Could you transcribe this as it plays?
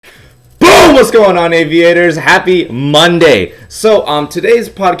What's going on, aviators? Happy Monday. So today's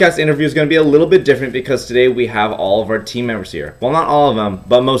podcast interview is going to be a little bit different because today we have all of our team members here. Well, not all of them,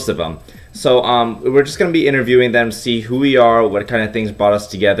 but most of them. So we're just going to be interviewing them, see who we are, what kind of things brought us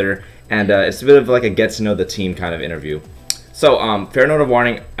together, and it's a bit of like a get to know the team kind of interview. So fair note of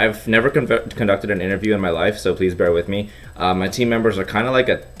warning, I've never conducted an interview in my life, so please bear with me. My team members are kind of like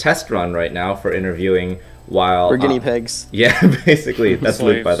a test run right now for interviewing while... We're guinea pigs. Yeah, basically. That's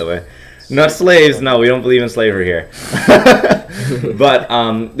Luke, by the way. Not slaves. No, we don't believe in slavery here. But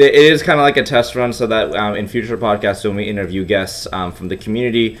it is kind of like a test run so that in future podcasts when we interview guests from the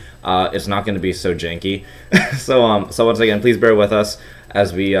community, it's not going to be so janky. So once again, please bear with us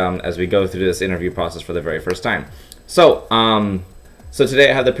as we go through this interview process for the very first time. So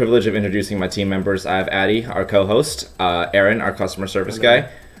today I have the privilege of introducing my team members. I have Addy, our co-host, Aaron, our customer service guy,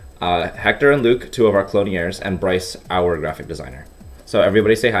 Hector and Luke, two of our cloneers, and Bryce, our graphic designer. So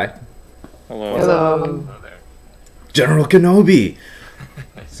everybody say hi. Hello. Hello. General Kenobi.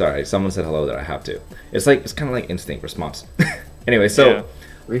 Sorry, someone said hello there. I have to. It's kind of like instinct response. Anyway, so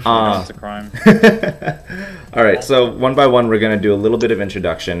it's a crime. all right. So one by one, we're gonna do a little bit of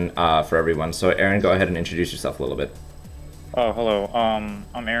introduction for everyone. So Aaron, go ahead and introduce yourself a little bit. Oh, hello.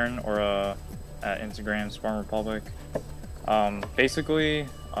 I'm Aaron, or at Instagram Spartan Republic. Basically,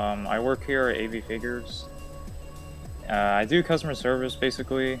 I work here at AV Figures. I do customer service,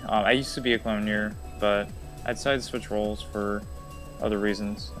 basically. I used to be a cloneer, but I decided to switch roles for other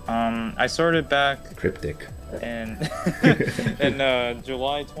reasons. I started back Cryptic. in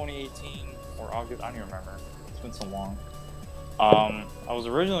July 2018 or August. I don't even remember. It's been so long. I was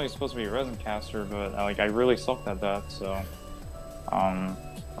originally supposed to be a resin caster, but I really sucked at that. So I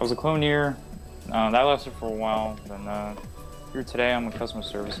was a cloneer. That lasted for a while. Then here today, I'm a customer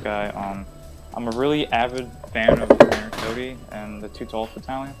service guy. I'm a really avid fan of Cloneer Cody and the 212th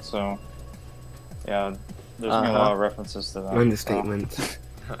Battalion, so yeah, there's gonna be a lot of references to that. Understatement.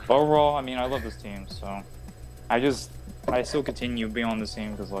 But overall, I mean, I love this team, so I still continue being on this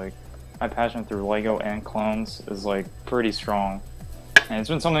team because my passion through Lego and clones is pretty strong, and it's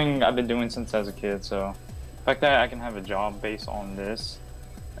been something I've been doing since as a kid. So the fact that I can have a job based on this,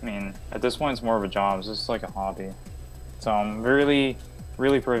 I mean, at this point, it's more of a job. It's just like a hobby. So I'm really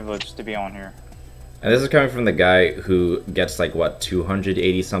privileged to be on here. And this is coming from the guy who gets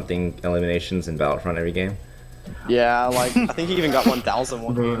 280 something eliminations in Battlefront every game. Yeah, I think he even got 1,000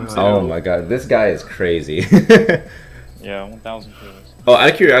 one game. So. Oh my god, this guy is crazy. Yeah, 1,000 kills. Oh,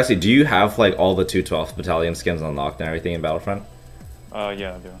 out of curiosity, do you have all the 212th Battalion skins unlocked and everything in Battlefront?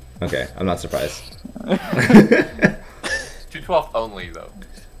 Yeah, I do. Okay, I'm not surprised. 212th only though.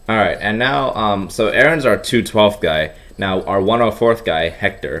 All right, and now so Aaron's our 212th guy. Now our 104th guy,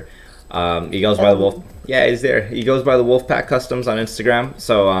 Hector. He goes by the Wolf. Yeah, he's there. He goes by the Wolfpack Customs on Instagram.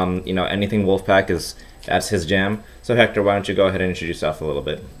 So anything Wolfpack that's his jam. So Hector, why don't you go ahead and introduce yourself a little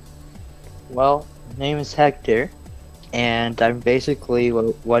bit? Well, my name is Hector, and I'm basically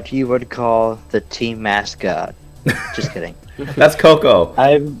what you would call the team mascot. Just kidding. That's Coco.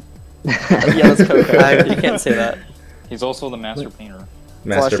 I'm. Yeah, that's Coco. You can't say that. He's also the master painter.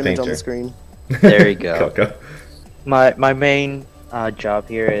 Master Flash image on painter. the screen. There you go. Coco. My main job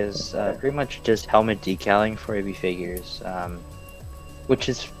here is pretty much just helmet decaling for AV Figures, which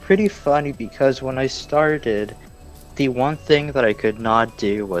is pretty funny because when I started, the one thing that I could not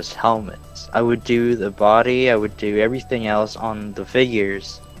do was helmets. I would do the body, I would do everything else on the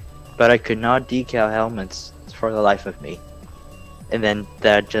figures, but I could not decal helmets for the life of me. And then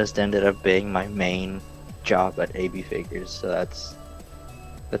that just ended up being my main job at AV Figures, so that's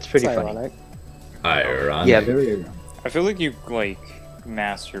pretty It's funny. ironic. Ironic. Yeah, very ironic. I feel like you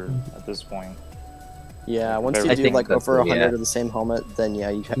mastered at this point. Yeah, once I you do think over that's- 100 yeah. of the same helmet, then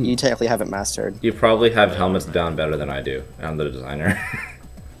yeah, you technically have it mastered. You probably have helmets down better than I do. I'm the designer.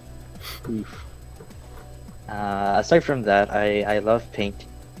 Oof. Aside from that, I love painting.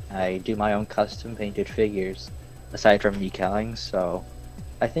 I do my own custom painted figures, aside from decaling, so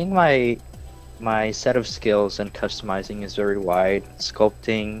I think my set of skills and customizing is very wide.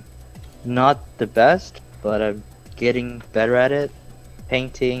 Sculpting, not the best, but I'm getting better at it.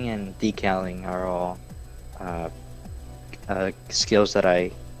 Painting and decaling are all skills that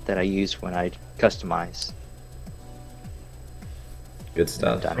I use when I customize. Good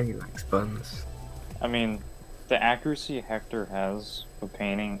stuff. And, He likes buns. I mean, the accuracy Hector has with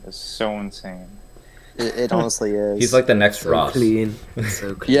painting is so insane. It honestly is. He's like the next So Ross. clean.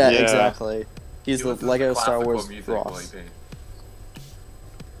 So clean. Yeah, Yeah. exactly. He's He the was just Lego Star classical Wars music while he Ross. painted.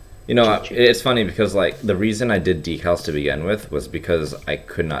 You know, it's funny because the reason I did decals to begin with was because I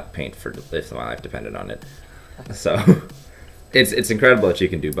could not paint for if my life depended on it. So it's incredible that you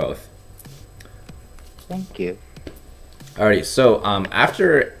can do both. Thank you. Alrighty, so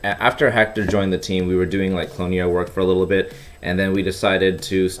after Hector joined the team, we were doing like Clonia work for a little bit, and then we decided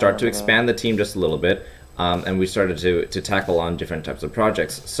to start to expand the team just a little bit, and we started to tackle on different types of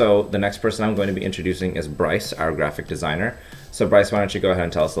projects. So the next person I'm going to be introducing is Bryce, our graphic designer. So Bryce, why don't you go ahead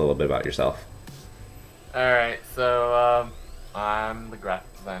and tell us a little bit about yourself? Alright, so I'm the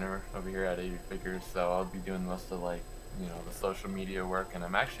graphic designer over here at AV Figures, so I'll be doing most of like, you know, the social media work, and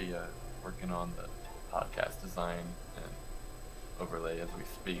I'm actually working on the podcast design and overlay as we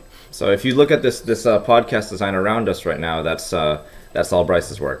speak. So if you look at this podcast design around us right now, that's all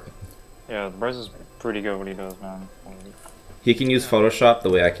Bryce's work. Yeah, Bryce is pretty good at what he does, man. He can use Photoshop the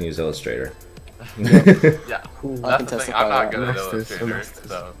way I can use Illustrator. Yeah, I can that's the thing. I'm not good at Masters, Illustrator, masters.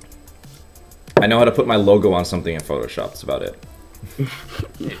 so I know how to put my logo on something in Photoshop. That's about it. hey,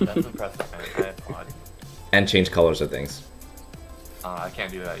 that's impressive, man. I had body. And change colors of things. I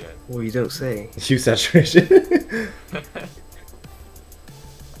can't do that yet. Well, you don't say. Hue saturation.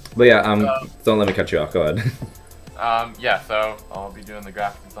 But yeah, don't let me cut you off. Go ahead. Yeah, so I'll be doing the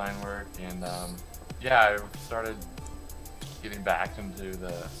graphic design work, and yeah, I started getting back into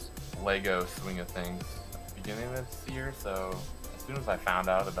the Lego swing of things at the beginning of this year. So as soon as I found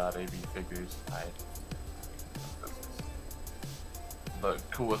out about AV Figures, this is the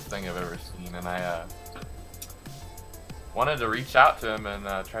coolest thing I've ever seen, and I wanted to reach out to him and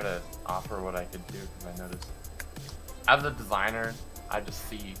try to offer what I could do, because I noticed as a designer, I just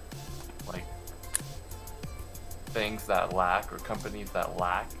see like things that lack, or companies that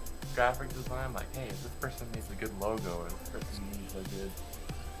lack graphic design. Like, hey, this person needs a good logo, or this person needs a good,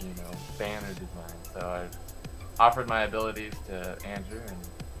 you know, banner design. So I offered my abilities to Andrew, and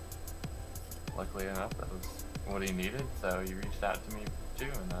luckily enough, that was what he needed. So he reached out to me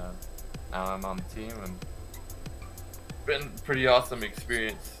too, and now I'm on the team, and been a pretty awesome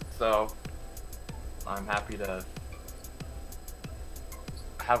experience. So I'm happy to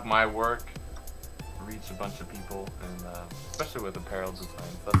have my work reach a bunch of people, and especially with apparel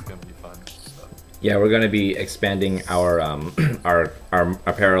design, that's gonna be fun. So. Yeah, we're going to be expanding our our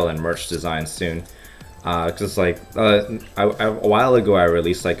apparel and merch design soon. Cause like a while ago, I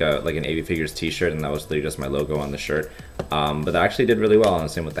released like an AV Figures T-shirt, and that was literally just my logo on the shirt. But that actually did really well, and the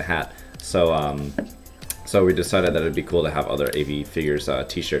same with the hat. So we decided that it'd be cool to have other AV Figures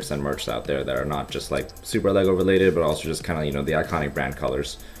T-shirts and merch out there that are not just like super Lego related, but also just kind of, you know, the iconic brand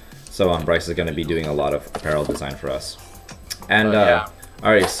colors. So Bryce is going to be doing a lot of apparel design for us. And yeah.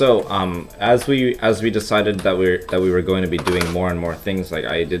 alright, so as we decided that we were going to be doing more and more things, like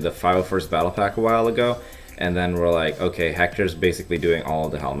I did the 501st Battle Pack a while ago, and then we're like, okay, Hector's basically doing all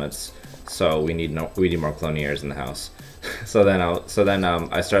of the helmets, so we need more cloniers in the house. so then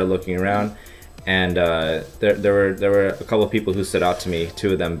I started looking around, and there were a couple of people who stood out to me.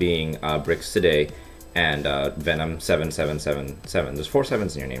 Two of them being Brix Today and Venom 7777. There's 4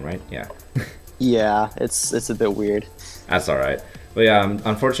 7s in your name, right? Yeah. Yeah, it's a bit weird. That's all right. But yeah,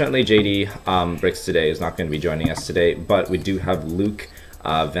 unfortunately, JD Brix Today is not going to be joining us today, but we do have Luke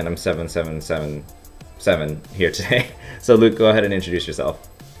Venom 7777 here today. So Luke, go ahead and introduce yourself.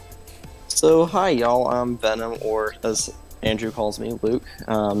 So hi y'all, I'm Venom, or as Andrew calls me, Luke.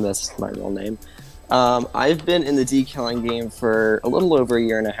 That's my real name. I've been in the decaling game for a little over a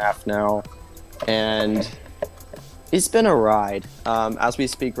year and a half now, and it's been a ride. As we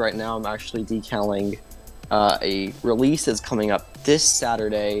speak right now, I'm actually decaling a release that's coming up this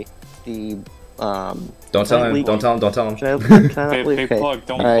Saturday. The Don't tell him. Don't tell him. Don't tell him. Should I Hey, leave? Okay. plug,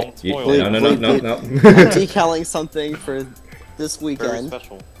 don't Alright. spoil it. No. I'm decaling something for this Very weekend.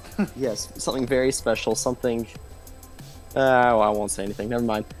 special. Yes, something very special. Something. Well, I won't say anything. Never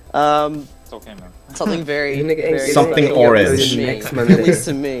mind. It's okay, man. Something very, You're gonna get very Something special orange. to me, Next at Monday. least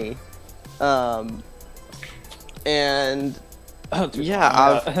to me. And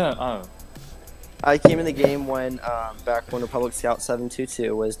yeah, I came in the game when back when Republic Scout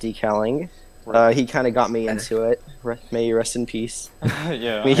 722 was decaling. He kind of got me into it. May he rest in peace.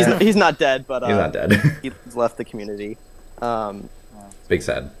 Yeah. I mean, he's not dead, but He's not dead. he's left the community. Big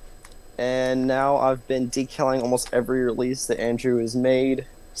sad. And now I've been decaling almost every release that Andrew has made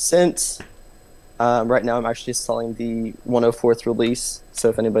since. Right now I'm actually selling the 104th release, so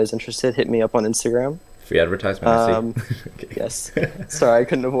if anybody's interested, hit me up on Instagram. Free advertisement. I see. Okay. Yes. Sorry, I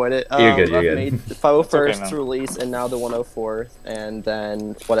couldn't avoid it. You're good, you're I've good. made the 501st It's okay, man. release, and now the 104th, and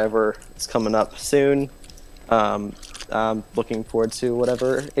then whatever is coming up soon. I'm looking forward to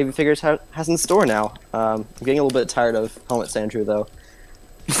whatever AV Figures has in store now. I'm getting a little bit tired of Helmets Andrew, though.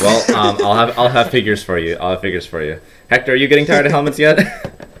 Well, I'll have figures for you. I'll have figures for you. Hector, are you getting tired of helmets yet?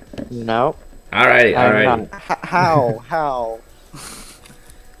 No. Alrighty. I'm not. How?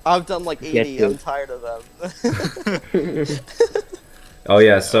 I've done like 80. to. I'm tired of them. Oh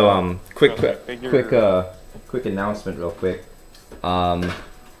yeah, so quick Figure- quick announcement real quick.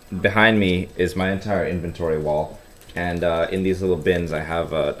 Behind me is my entire inventory wall, and in these little bins I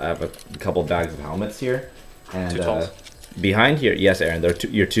have a couple bags of helmets here, and 212s? behind here, yes, Aaron, there are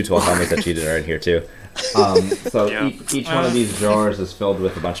your 212 helmets that cheated are in here too. So Yeah. each one of these drawers is filled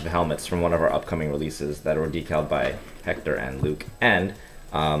with a bunch of helmets from one of our upcoming releases that were decaled by Hector and Luke and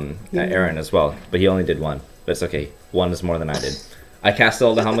Aaron as well, but he only did one. But it's okay, one is more than I did. I casted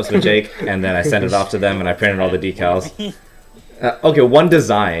all the helmets with Jake, and then I sent it off to them, and I printed all the decals. Okay, one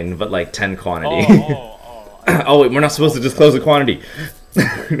design, but like 10 quantity. Oh wait, we're not supposed to disclose the quantity.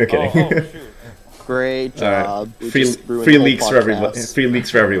 No kidding. shoot. Great All right. job. We Free, just ruined free the whole leaks for everyone. podcast. Free leaks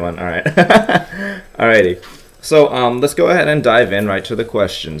for everyone. All right. Alrighty. So let's go ahead and dive in right to the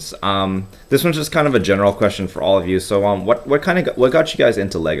questions. This one's just kind of a general question for all of you. So what got you guys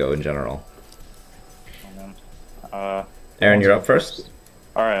into Lego in general? Aaron, you're up first.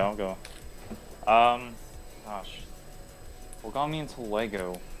 All right, I'll go. Gosh, what got me into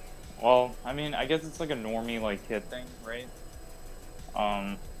Lego? Well, I mean, I guess it's like a normie like kid thing, right?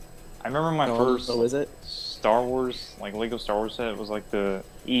 I remember my first Oh, is it? Star Wars, like Lego Star Wars set. It was like the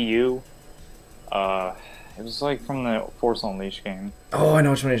EU. It was like from the Force Unleashed game. Oh, I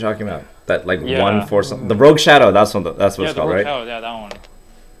know which one you're talking about. That like Yeah. one Force, the Rogue Shadow. That's what it's Yeah, the called, Rogue right? Shadow, yeah, that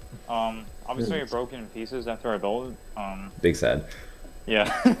one. Obviously it broke in pieces after I built it. Big sad.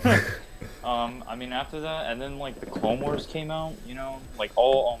 Yeah. I mean, after that, and then like the Clone Wars came out, you know, like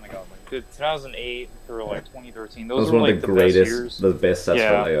oh my god, like the 2008 through like 2013. Those Those were one like of the best greatest, years. the best sets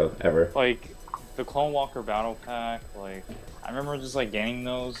Yeah. for Lego ever. Like the Clone Walker Battle Pack, like I remember just like getting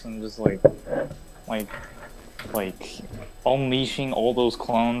those and just like unleashing all those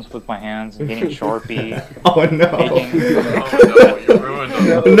clones with my hands and getting Sharpie. Oh no! Making, Oh no, you ruined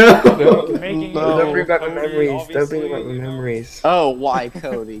them. No! making No. Don't bring back my Cody, memories. Don't obviously, bring back my you know. memories. Oh, why,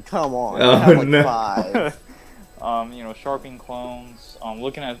 Cody? Come on. Oh, You have like no. 5. You know, sharpening clones,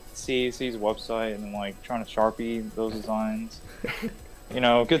 looking at CAC's website and like trying to Sharpie those designs. You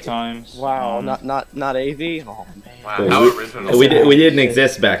know, good times. Wow, not AV? Oh, man. Wow, how original. We didn't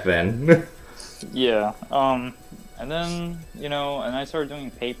exist back then. Yeah. And then, you know, and I started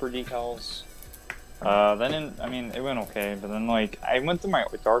doing paper decals. It went okay, but then like I went through my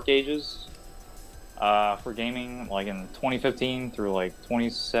dark ages for gaming like in 2015 through like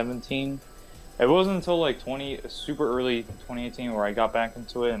 2017. It wasn't until like super early 2018 where I got back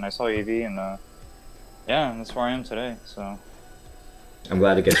into it and I saw AV and yeah, and that's where I am today. So I'm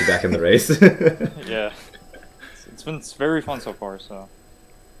glad to get you back in the race. yeah, it's been very fun so far. So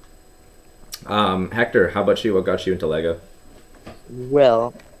Hector, how about you? What got you into Lego?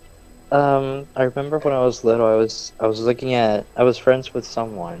 Well, I remember when I was little, I was friends with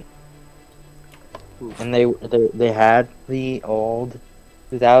someone, and they had the old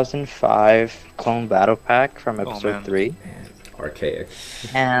 2005 Clone Battle Pack from episode man. 3, Archaic.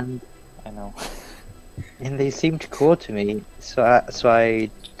 and I know. they seemed cool to me. So I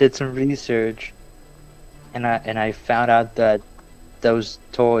did some research, and I found out that those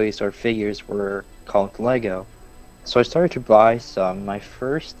toys or figures were called Lego. So I started to buy some. My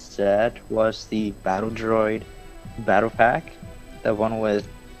first set was the Battle Droid Battle Pack, the one with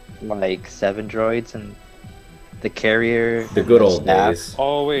like 7 droids and the carrier. The good old staff. days.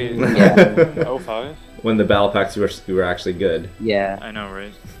 Oh wait, Yeah. 05? When the battle packs were actually good. Yeah, I know,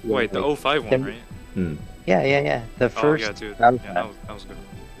 right? Yeah, Wait, the like, 05 one, them- right? yeah. The first Oh yeah, dude. Battle Yeah, Pack. that was good.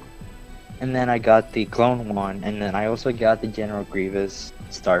 And then I got the Clone one, and then I also got the General Grievous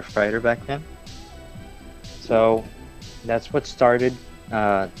Starfighter back then. So that's what started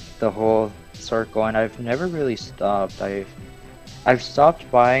the whole circle, and I've never really stopped. I've stopped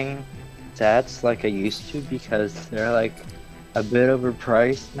buying sets like I used to because they're like a bit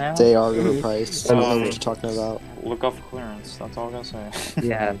overpriced now. They are overpriced. I don't know Um, what you're talking about. Look up clearance. That's all I gotta say.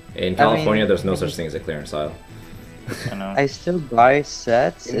 Yeah, In I California, mean- there's no such thing as a clearance aisle. I know. I still buy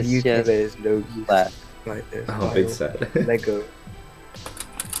sets. In It's the UK, just there's no use left. like this. Oh, big set. Lego.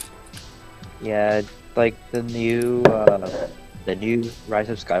 Yeah, like the new Rise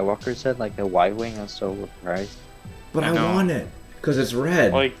of Skywalker set, like the Y-wing, is so overpriced. But I I know. want it because it's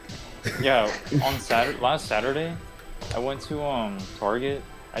red. Like, yeah, last Saturday, I went to Target.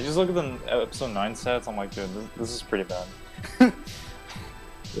 I just looked at the episode 9 sets. I'm like, dude, this is pretty bad.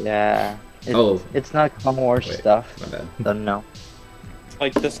 Yeah. Oh. It's not Clone Wars Wait, stuff. my bad. Don't know.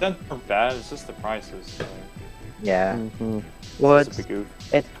 Like the sets are bad. It's just the prices. Like, Yeah. Mm-hmm. Well, it's a big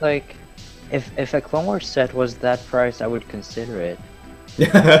goof. it's like if a Clone Wars set was that price, I would consider it.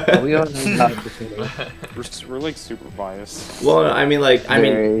 We all know about this movie. We're like super biased. Well, I mean, like,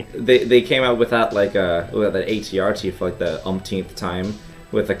 Very. they came out with that like with that ATRT for like the umpteenth time,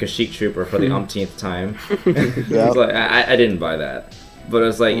 with like a Kashyyyk Trooper for the umpteenth time. It was like I didn't buy that, but it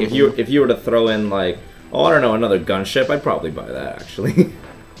was like if you were to throw in like, oh, I don't know, another gunship, I'd probably buy that actually.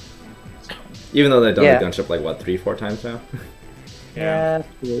 Even though they've done the gunship like what 3-4 times now. Yeah.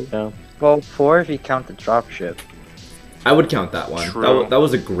 Yeah. Well, 4 if you count the dropship. I would count that one. True. That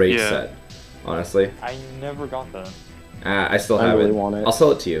was a great Yeah. set, honestly. I never got that. I still I have really it. want it. I'll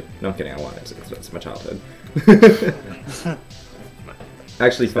sell it to you. No, I'm kidding. I want it. It's my childhood.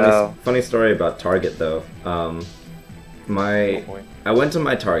 Actually, funny story about Target though. Oh boy. I went to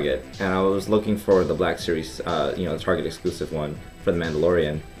my Target and I was looking for the Black Series, the Target exclusive one for the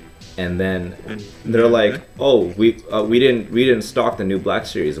Mandalorian, and then they're like, "Oh, we didn't stock the new Black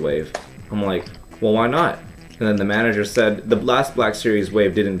Series wave." I'm like, "Well, why not?" And then the manager said the last Black Series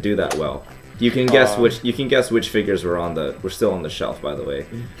wave didn't do that well. You can guess which figures were still on the shelf, by the way.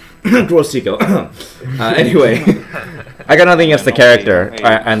 Gross Tico. Anyway, I got nothing against the character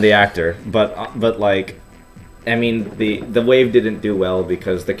and the actor, but like, I mean, the wave didn't do well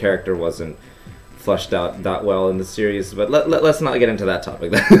because the character wasn't fleshed out that well in the series. But let's not get into that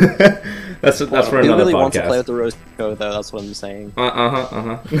topic. that's for He another really podcast. wants to play with the Rose Tico, though. That's what I'm saying.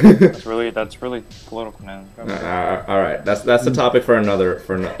 That's really political, man. All right, that's the topic for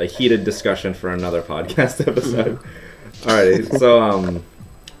a heated discussion for another podcast episode. Alrighty, so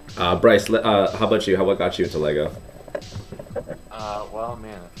Bryce, how about you? What got you into Lego? Well,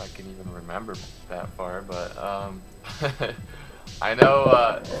 man, if I can even remember that far, but I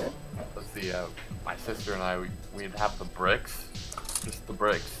know. Let's see. My sister and I, we'd have the bricks, just the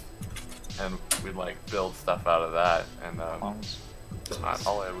bricks, and we'd like build stuff out of that. And all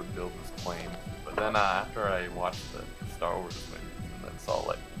I would build was planes. But then after I watched the Star Wars movies and then saw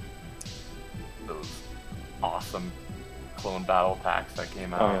like those awesome clone battle packs that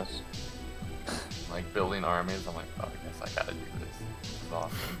came out. Oh yes. Like building armies, I'm like, oh, I guess I gotta do this. This is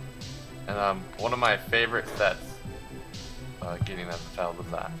awesome. And one of my favorite sets, getting as a child was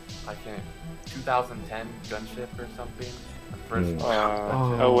that 2010 gunship or something. The first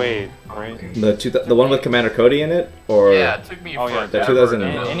one. Oh wait, right? The one with Commander Cody in it, or Yeah, it took me Oh, yeah, forever the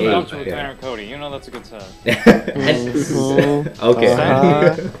 2008. to- Any gunship with yeah. Commander Cody, you know that's a good set. Okay.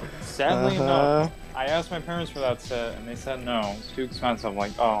 Sadly enough, I asked my parents for that set and they said no, it's too expensive. I'm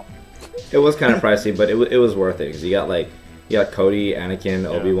like, oh. It was kind of pricey, but it was worth it because you got Cody, Anakin,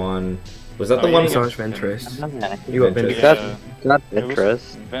 Obi-Wan. Was that the Oh, one? yeah. Sarge Ventress. Yeah. You got Ventress. Ventress. Got It was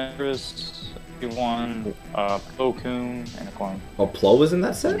interest. Ventress, Obi-Wan, Plo Koon, and a clone. Oh, Plo was in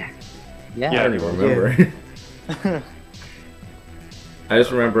that set? Yeah. Yeah. I don't even remember. I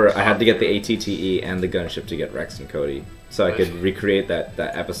just remember I had to get the ATTE and the gunship to get Rex and Cody, so I could recreate that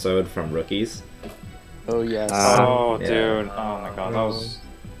episode from Rookies. Oh yes. Oh, Yeah. dude. Oh my god, that was.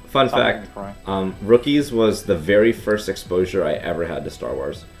 Fun I'm fact: gonna cry. Rookies was the very first exposure I ever had to Star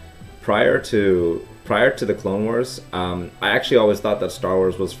Wars. Prior to the Clone Wars, I actually always thought that Star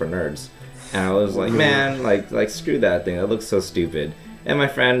Wars was for nerds, and I was like, man, like screw that thing. That looks so stupid. And my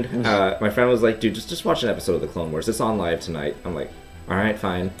friend was like, dude, just watch an episode of the Clone Wars. It's on live tonight. I'm like, all right,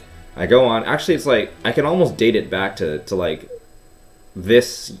 fine. I go on. Actually, it's like I can almost date it back to like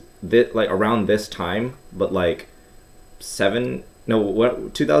this like around this time, but like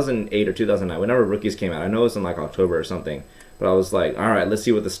 2008 or 2009, whenever Rookies came out. I know it was in like October or something, but I was like, all right, let's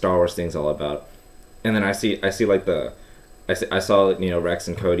see what the Star Wars thing's all about. And then I saw Rex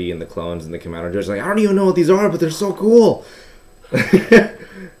and Cody and the clones and the Commander Judge. Like, I don't even know what these are, but they're so cool.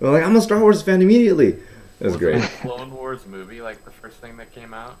 Like, I'm a Star Wars fan immediately. It was great. The Clone Wars movie like the first thing that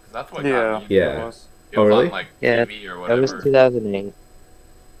came out? 'Cause that's what Yeah. got me. Yeah. It was. It Oh, was really? on like Yeah, TV or That was whatever. 2008.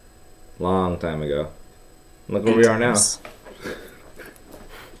 Long time ago. Look where we are now.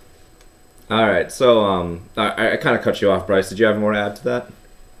 All right, so I kind of cut you off, Bryce. Did you have more to add to that?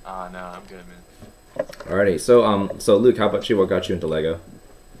 No, I'm good, man. Alrighty, so Luke, how about you? What got you into Lego?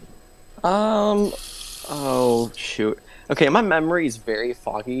 Oh shoot. Okay, my memory is very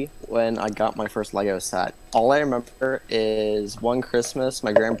foggy when I got my first Lego set. All I remember is one Christmas,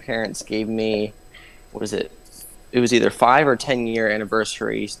 my grandparents gave me, what was it? It was either 5 or 10-year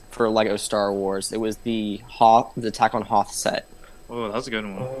anniversary for Lego Star Wars. It was the Attack on Hoth set. Oh, that's a good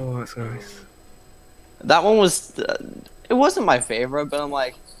one. Oh, that's nice. That one was, it wasn't my favorite, but I'm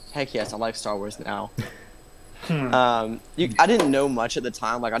like, heck yes, I like Star Wars now. I didn't know much at the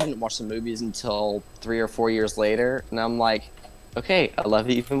time. Like, I didn't watch the movies until 3 or 4 years later, and I'm like, okay, I love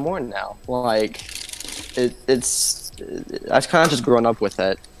it even more now. Like, I've kind of just grown up with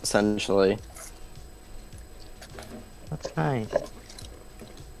it, essentially. That's nice.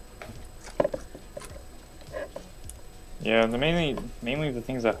 Yeah, mainly the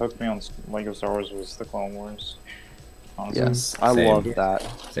things that hooked me on Lego Star Wars was the Clone Wars. Honestly. Yes, I Same. loved that.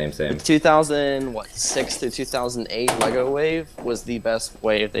 Same. 2006 to 2008 Lego wave was the best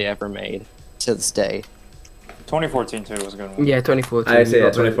wave they ever made to this day. 2014 too was a good one. Yeah, 2014. I say you yeah,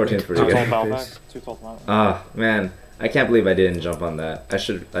 got the- 2014 is pretty Two good. tall battle pack. Two tall battle pack. Ah, man. I can't believe I didn't jump on that. I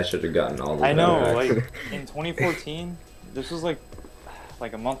should have gotten all those. I know, battle packs. like in 2014, this was like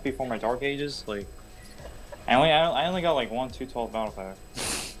a month before my Dark Ages. Like, I only got like 1 2 tall battle pack.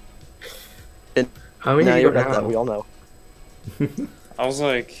 How many Now you you're got about that, now? we all know. I was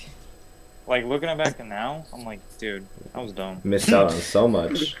like looking back at now, I'm like, dude, I was dumb. Missed out on so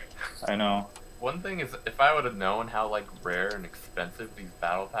much. I know. One thing is, if I would have known how like rare and expensive these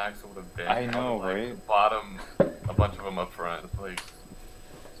battle packs would have been, I know, would've, like, right? bought 'em, a bunch of them up front. Like,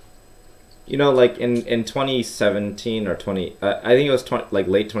 You know, like in 2017 or 20, I think it was like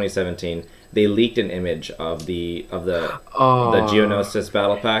late 2017. They leaked an image of the Oh, Geonosis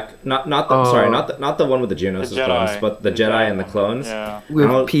battle pack. Not the sorry, not the one with the Geonosis The Jedi. clones, but the Jedi and the one. clones. Yeah. with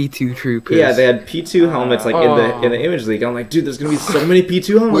I'll- P2 troopers. Yeah, they had P2 helmets like in the image leak. I'm like, dude, there's gonna be so many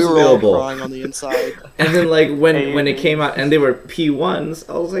P2 helmets We were all available. crying on the inside. And then like when it came out and they were P1s,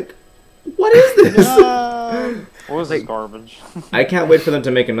 I was like, what is this? What was this garbage? I can't wait for them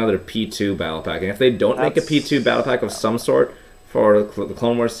to make another P2 battle pack. And if they don't make a That's- P2 battle pack of some sort for the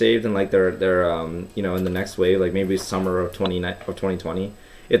Clone Wars saved and like their you know in the next wave, like maybe summer of 2020,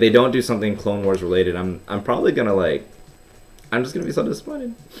 if they don't do something Clone Wars related, I'm probably gonna I'm just gonna be so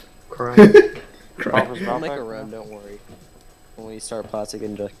disappointed. Cry. Cry. We'll make our own, don't worry. When we start plastic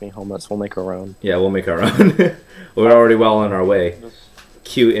injecting helmets, we'll make our own. Yeah, we'll make our own. We're already well on our way. Just-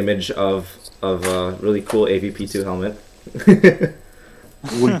 Cute image of a really cool AVP2 helmet.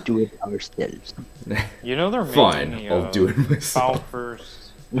 We'll do it ourselves. You know they're Fine, making I'll do it myself. Foul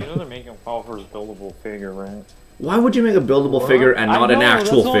First. You know they're making Foul First buildable figure, right? Why would you make a buildable figure and not I an know,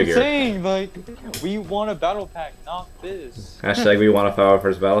 actual that's what figure? I'm saying. Like, we want a battle pack, not this. Hashtag we want a Power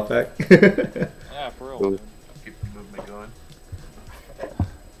First battle pack. Yeah, for real. Dude. keep the movement going.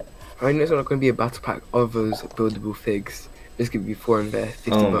 I mean, there's not going to be a battle pack of those buildable figs. This could be 4 and there,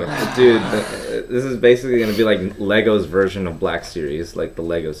 50 Oh bucks. my, dude, this is basically gonna be like Lego's version of Black Series, like the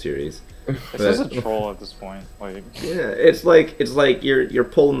Lego series. This is a troll at this point. Like, Yeah, it's like you're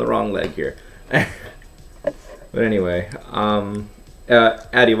pulling the wrong leg here. But anyway,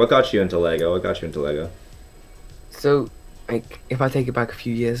 Addy, what got you into Lego? What got you into Lego? So, like, if I take it back a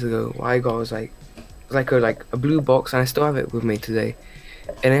few years ago, what I got was like a blue box, and I still have it with me today.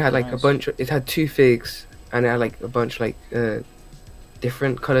 And it had like a Nice. bunch. It had 2 figs, and it had like a bunch like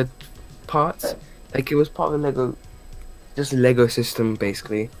different colored parts. Like it was part of a Lego, just a Lego system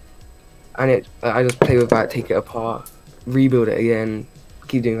basically. And I just play with that, take it apart, rebuild it again,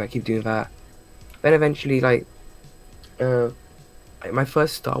 keep doing that. Then eventually, like my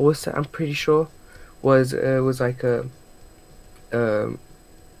first Star Wars set, I'm pretty sure, was like a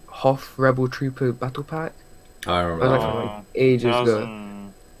Hoth Rebel Trooper battle pack. I I remember. like that from one. like ages ago.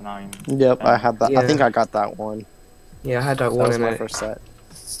 2009. Yep, I had that. I Yeah. think I got that one. Yeah, I had that That one, was and my I, first set.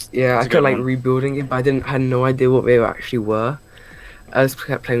 yeah, It's I a kept good like one. rebuilding it, but I had no idea what they actually were. I just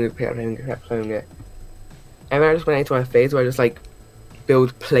kept playing it, and then I just went into a phase where I just like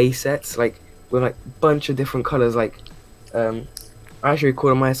build play sets like with like a bunch of different colors. Like, I actually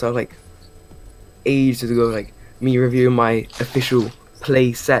recorded myself like ages ago, like me reviewing my official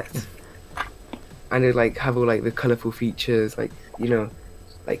play set, and it like have all like the colorful features, like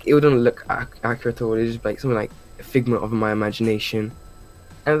like it wouldn't look accurate at all. It's just like something like a figment of my imagination.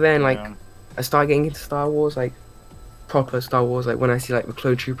 And then like Yeah. I started getting into Star Wars, like proper Star Wars, like when I see like the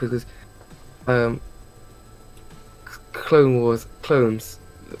clone troopers, Clone Wars clones,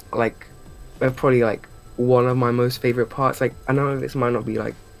 like they're probably like one of my most favorite parts. Like I know this might not be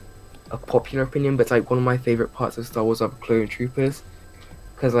like a popular opinion, but it's like one of my favorite parts of Star Wars are the clone troopers,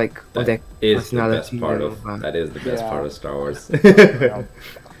 because like of their That is the best personality part and of all that. that is the best Yeah. part of Star Wars. Yeah.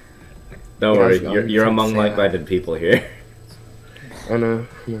 Don't Yeah, worry, I was you're gonna among say that. like-minded people here. I know.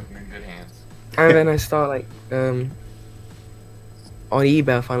 You're in good hands. And then I start like on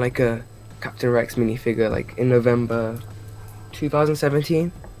eBay I find like a Captain Rex minifigure like in November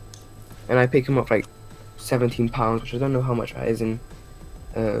 2017, and I pick him up like £17, which I don't know how much that is in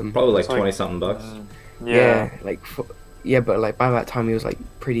Probably like It's like- 20 something bucks. Yeah. like but like by that time he was like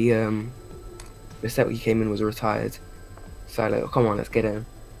pretty the set he came in was retired, so I like, oh, come on, let's get him.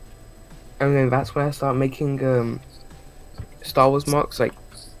 And then that's when I start making Star Wars mocks. Like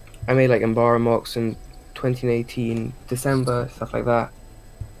I made like Embara mocks in 2018 December, stuff like that.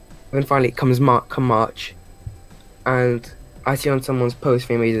 And then finally it comes come March, and I see on someone's post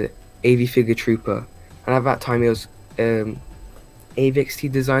they made an AV figure trooper, and at that time it was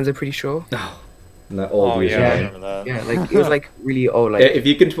AVXT designs. I'm pretty sure. Oh, the old Oh yeah, I Yeah. remember that. Yeah, like it was like really old. Like If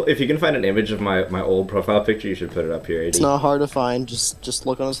you can find an image of my old profile picture, you should put it up here. It's AD. not hard to find. Just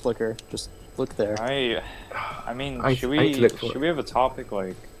look on his Flickr. Just look there. I mean, I- should I need to look for should it. we have a topic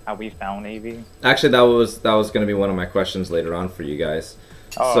like how we found AV? Actually, that was going to be one of my questions later on for you guys.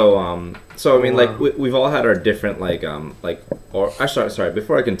 Oh, So I mean, like Wow. we've all had our different sorry.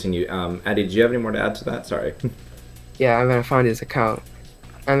 Before I continue, Addy, do you have any more to add to that? Sorry. yeah, and then I found his account,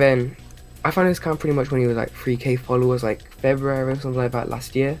 and then I found his account pretty much when he was like 3K followers, like February or something like that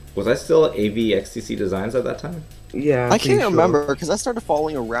last year. Was I still AV XTC Designs at that time? Yeah, I'm I pretty can't sure. remember because I started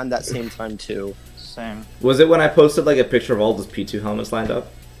following around that same time too. same. Was it when I posted like a picture of all those P2 helmets lined up?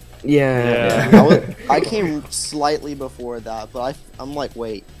 Yeah. Yeah. I came slightly before that, but I'm like,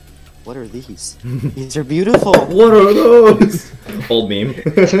 wait, what are these? These are beautiful. What are those? Old meme.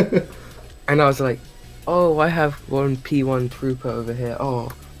 And I was like, oh, I have one P1 Trooper over here. Oh,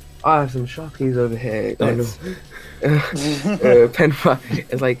 I have some Sharpies over here. Nice. Penma,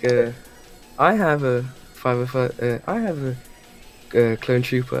 it's like, I have a I have a clone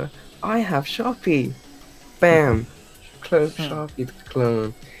trooper. I have Sharpie. Bam, clone Sharpie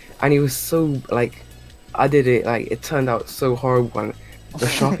clone, and he was so like, I did it like it turned out so horrible. And the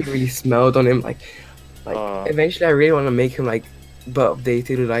Sharpie really smelled on him. Like eventually, I really want to make him like butt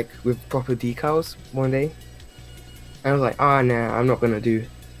updated, like with proper decals one day. I was like, nah, I'm not gonna do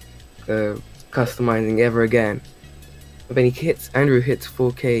customizing ever again. But then Andrew hits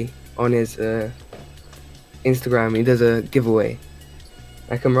 4K on his Instagram. He does a giveaway.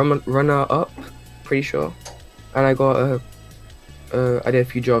 I can runner up, pretty sure. And I got I did a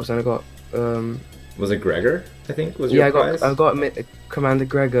few jobs and I got Was it Gregor? I think was your prize. I got Commander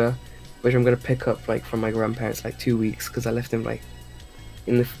Gregor, which I'm gonna pick up like from my grandparents like 2 weeks because I left him like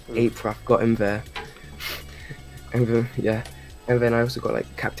in the April. I got him there. And then I also got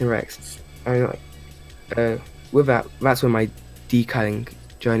like Captain Rex. And like with that's when my decaling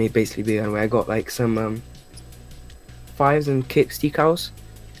journey basically began, where I got like some 5s and kicks decals.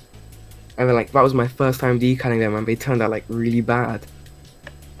 And then like that was my first time decaling them and they turned out like really bad.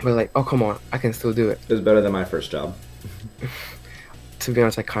 But like, oh come on, I can still do it. It was better than my first job. To be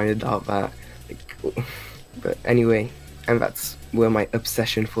honest, I kind of doubt that. Like, but anyway, and that's where my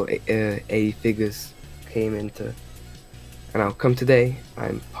obsession for A figures came into. And I'll come today.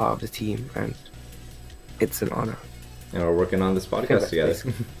 I'm part of the team, and it's an honor. And we're working on this podcast together.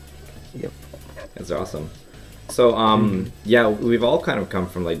 Yep. That's awesome. So, yeah, we've all kind of come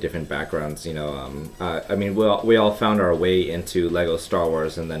from like different backgrounds, you know. I mean, we all found our way into Lego Star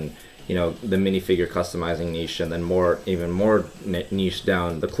Wars, and then, you know, the minifigure customizing niche, and then even more niche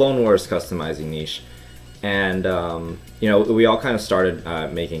down the Clone Wars customizing niche. And you know, we all kind of started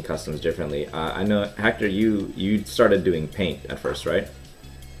making customs differently. I know, Hector, you started doing paint at first, right?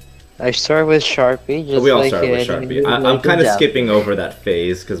 I started with Sharpie. Just We all like started with any Sharpie. I'm Lego kind of Dab. skipping over that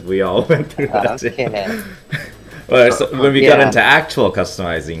phase because we all went through that too. Okay. Well, so when we got Yeah. into actual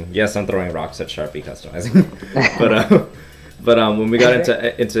customizing, yes, I'm throwing rocks at Sharpie customizing, but when we got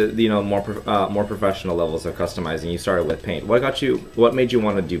into you know more professional levels of customizing, you started with paint. What made you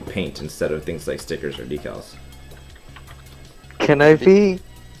want to do paint instead of things like stickers or decals? Can I be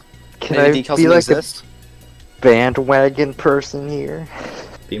Maybe decals be don't like exist. a bandwagon person here?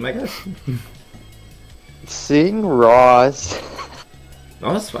 Be my guest. Seeing Ross,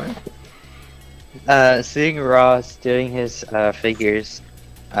 Oh, that's fine. seeing Ross doing his figures,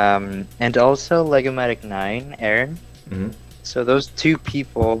 and also Legomatic 9, Aaron. Mhm. So those two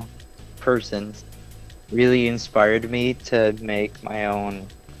persons, really inspired me to make my own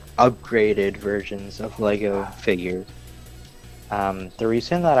upgraded versions of Lego figures. The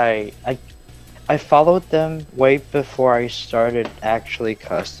reason that I followed them way before I started actually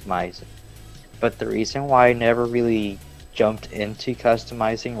customizing, but the reason why I never really jumped into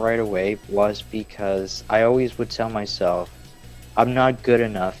customizing right away was because I always would tell myself, I'm not good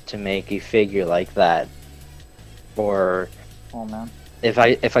enough to make a figure like that. Or Oh man. if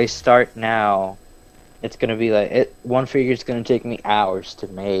I start now, it's gonna be like one figure is gonna take me hours to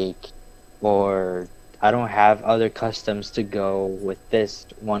make, or I don't have other customs to go with this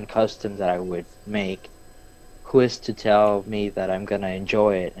one custom that I would make. Who is to tell me that I'm gonna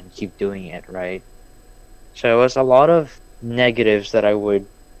enjoy it and keep doing it, right? So it was a lot of negatives that I would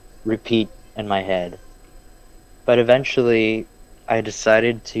repeat in my head. But eventually, I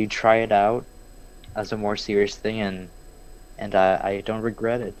decided to try it out as a more serious thing, and I don't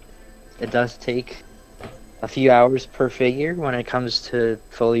regret it. It does take a few hours per figure when it comes to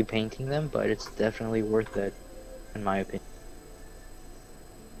fully painting them, but it's definitely worth it, in my opinion.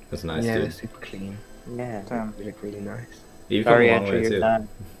 That's nice, Yeah, dude. they're super clean. Yeah. Damn. They look really nice. You've come Sorry, a long Andrew, way you're too. not.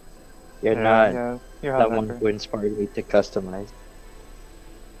 You're Yeah, not yeah, you're that hot one pepper. who inspired me to customize.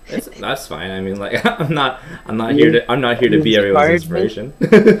 That's fine. I mean, like, I'm not here to be everyone's inspired me? inspiration.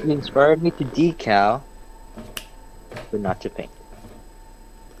 You inspired me to decal, but not to paint.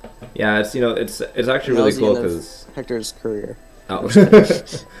 Yeah, it's it's actually That really was the cool end of because Hector's career. oh.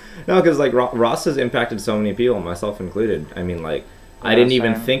 No, because like Ross has impacted so many people, myself included. I mean, like, I Yeah, didn't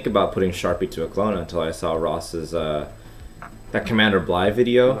even same. think about putting Sharpie to a clone until I saw Ross's that Commander Bly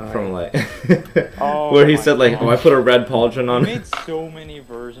video Right. from like Oh where he my said like, God. oh, I put a red pauldron He on. made so many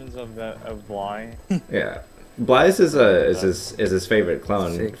versions of Bly. Yeah. Bly's is his favorite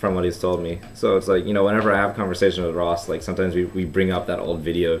clone Sick. from what he's told me. So it's like, whenever I have conversation with Ross, like sometimes we bring up that old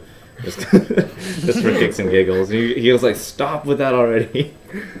video just just for kicks and giggles. And he was like, stop with that already.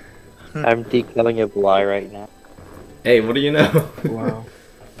 I'm decaling a Bly right now. Hey, what do you know? Wow.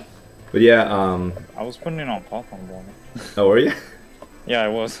 But yeah, I was putting it on Python Bly. oh, were you? Yeah, I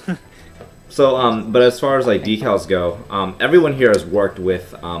was. So, but as far as like decals go, everyone here has worked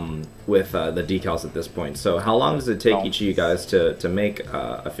with the decals at this point. So, how long does it take Oh. each of you guys to make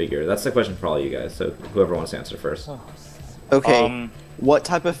a figure? That's the question for all you guys. So, whoever wants to answer first. Okay, what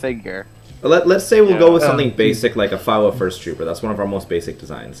type of figure? Let's say we'll go with Yeah. something basic like a Fawa First Trooper. That's one of our most basic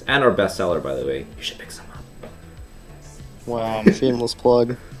designs and our best seller, by the way. You should pick some up. Wow, shameless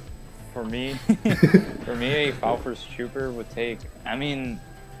plug. For me, a Falfers Trooper would take. I mean,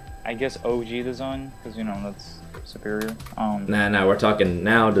 I guess OG design because that's superior. Nah, we're talking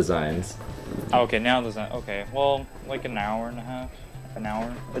now designs. Okay, now design. Okay, well, like an hour and a half, an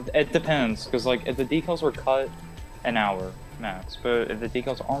hour. It depends because like if the decals were cut, an hour max. But if the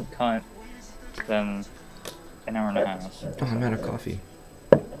decals aren't cut, then an hour and a half. Oh, I'm out of coffee.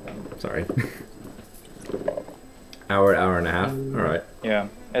 Sorry. Hour and a half. All right. Yeah,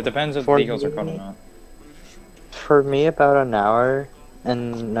 it depends if the For decals are cut or me- not. For me, about an hour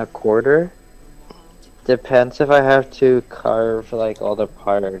and a quarter. Depends if I have to carve like all the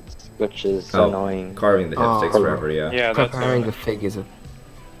parts, which is Oh, annoying. Carving the hip Oh. takes forever. Yeah. Yeah, that's Preparing the figures is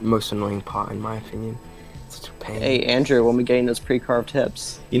the most annoying part, in my opinion. It's such a pain. Hey, Andrew, when we getting those pre-carved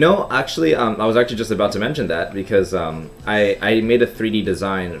hips? Actually, I was actually just about to mention that because I made a 3D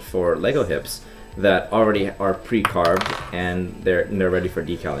design for Lego hips that already are pre-carved and they're ready for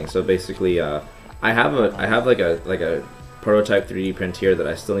decaling. So basically, I have like a prototype 3D print here that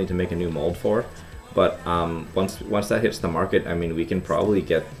I still need to make a new mold for. But once that hits the market, I mean, we can probably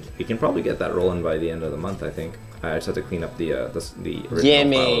get that rolling by the end of the month. I think I just have to clean up the original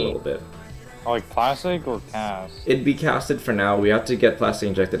Yummy. file a little bit. like plastic or cast. It'd be casted for now. We have to get plastic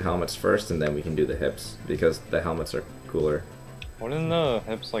injected helmets first, and then we can do the hips because the helmets are cooler. Wouldn't the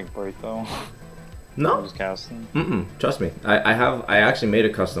hips like break though? No, Just casting. trust me. I actually made a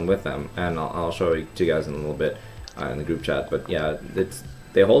custom with them, and I'll show it to you guys in a little bit in the group chat. But yeah,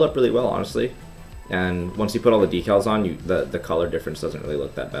 they hold up really well, honestly. And once you put all the decals on, the color difference doesn't really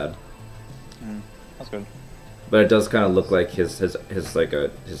look that bad. That's good. But it does kind of look like his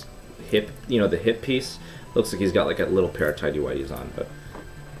hip, the hip piece looks like he's got like a little pair of tidy whities on. But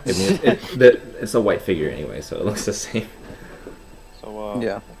I mean, it's a white figure anyway, so it looks the same. So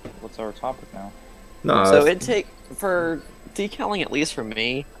Yeah. what's our topic now? No, So that's- for decaling, at least for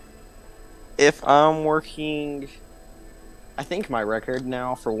me, if I'm working, I think my record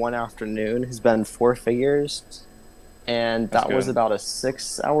now for one afternoon has been 4 figures, and That's that was good. about a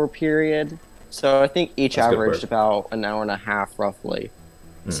 6-hour period. So I think each That's good averaged work. about an hour and a half, roughly.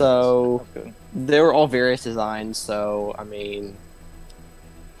 Hmm. So That's good. they were all various designs. So I mean,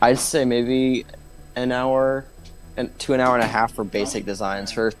 I'd say maybe an hour to an hour and a half for basic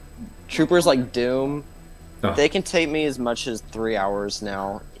designs. For troopers like Doom, Oh. they can take me as much as 3 hours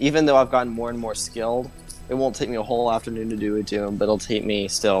now. Even though I've gotten more and more skilled, it won't take me a whole afternoon to do a Doom, but it'll take me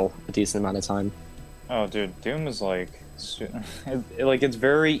still a decent amount of time. Oh, dude, Doom is like, it's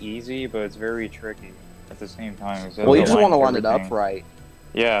very easy, but it's very tricky at the same time. Well, you just want to line it up everything. right.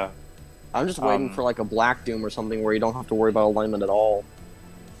 Yeah. I'm just waiting Um, for like a black Doom or something where you don't have to worry about alignment at all.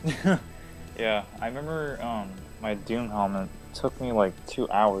 Yeah, I remember my Doom helmet took me like 2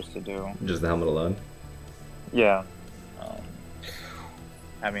 hours to do. just the helmet alone. Yeah.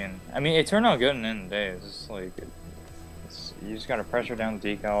 I mean, it turned out good in the end of the day. It's just like, you just gotta pressure down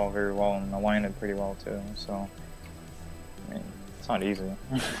the decal very well and align it pretty well too. So, I mean, it's not easy.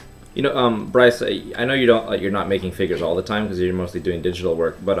 Bryce, I know you're not making figures all the time because you're mostly doing digital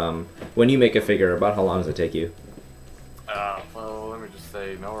work. But when you make a figure, about how long does it take you? Well, let me just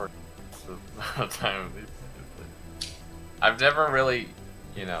say, no amount of time. I've never really,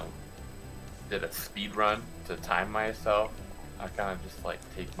 did a speed run to time myself. I kind of just like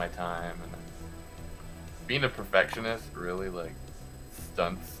take my time and then being a perfectionist really like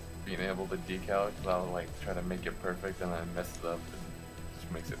stunts being able to decal because I'll like try to make it perfect and then mess it up and it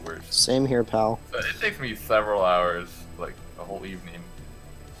just makes it worse. Same here, pal. So it takes me several hours, like a whole evening,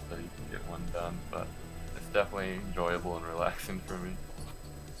 so you can get one done. But it's definitely enjoyable and relaxing for me.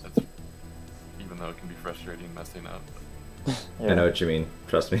 It's, even though it can be frustrating messing up. I know what you mean.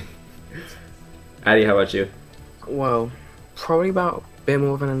 Trust me. Addy, how about you? Well, probably about a bit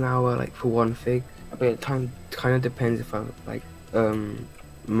more than an hour, like for one fig. But it kind of depends if I'm like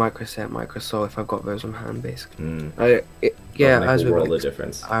microset, microsol, if I've got those on hand, basically. Yeah, Those make as a with world like, of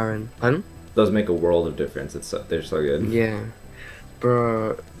difference. Iron. Pardon? Those make a world of difference. They're so good. Yeah.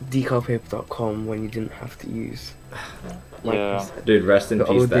 Bro, decalpaper.com when you didn't have to use. Yeah. Dude, rest in The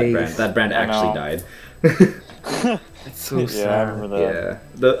peace old that days. brand. That brand I actually know. died. It's so Yeah, I sad. remember that. Yeah.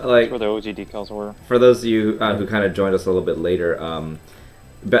 The That's like where the OG decals were. for those of you who kind of joined us a little bit later,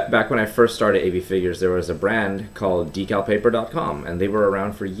 back when I first started AV Figures, there was a brand called decalpaper.com, and they were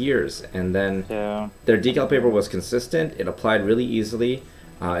around for years. And then Yeah. their decal paper was consistent. It applied really easily.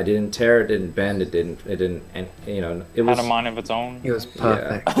 It didn't tear. It didn't bend. It didn't. And you know, it was. Had a mind of its own. It was Yeah,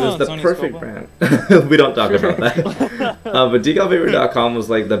 perfect. it was the Sony perfect Scopa. brand. We don't talk about that. But decalpaper.com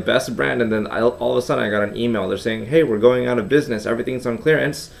was like the best brand, and then all of a sudden I got an email. They're saying, "Hey, we're going out of business. Everything's on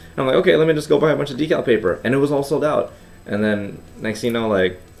clearance." And I'm like, "Okay, let me just go buy a bunch of decal paper," and it was all sold out. And then next thing you know,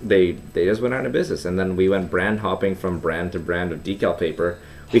 like they just went out of business, and then we went brand hopping from brand to brand of decal paper.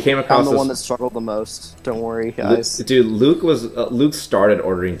 We came across I'm the this. one that struggled the most. Don't worry, guys. Dude, Luke started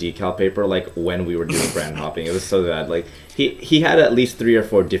ordering decal paper like when we were doing brand hopping. It was so bad. Like he had at least 3 or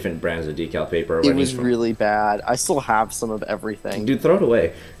 4 different brands of decal paper. It when was he's from- really bad. I still have some of everything. Dude, throw it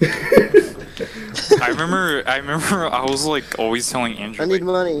away. I remember I was like always telling Andrew. I need Like,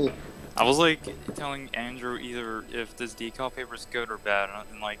 money. I was like telling Andrew either if this decal paper is good or bad,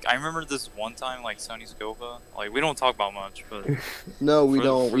 and like I remember this one time like Sony Scopa. Like we don't talk about much, but No, we For-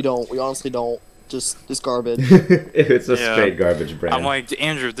 don't. We don't. We honestly don't. Just garbage. It's a Yeah. straight garbage brand. I'm like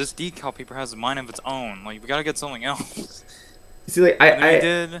Andrew, this decal paper has a mind of its own. Like we gotta get something else. See, like And we I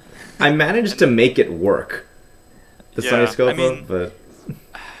did. I managed to make it work. The Yeah, Sony I Scopa, mean- but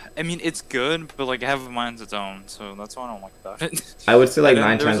I mean, it's good, but like, it have a mind of its own, so that's what I don't like about it. I would say like And then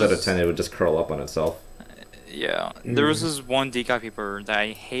 9 there's times out of this- 10 it would just curl up on itself. Yeah, there was this one decal paper that I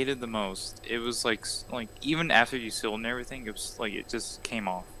hated the most. It was like even after you sealed and everything, it was like it just came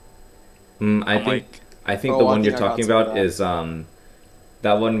off. I I'm think like, I think Oh, the I one think you're I got talking some of about that. is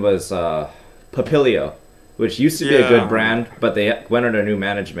that one was Papilio, which used to be a good Yeah. brand, but they went under new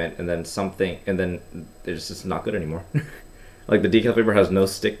management and then they're just not good anymore. Like the decal paper has no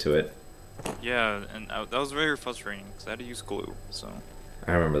stick to it. yeah, and that was very frustrating because I had to use glue. So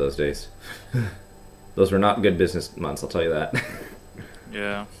I remember those days. Those were not good business months, I'll tell you that.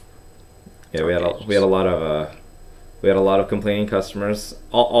 yeah, Yeah, we had a lot of complaining customers,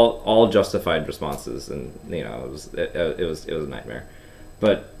 all justified responses, and you know it was a nightmare.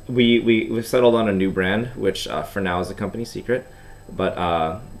 But we settled on a new brand, which for now is a company secret. But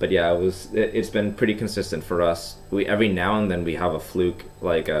yeah, it's been pretty consistent for us. We every now and then we have a fluke,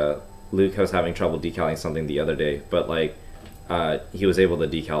 like Luke was having trouble decaling something the other day, but like he was able to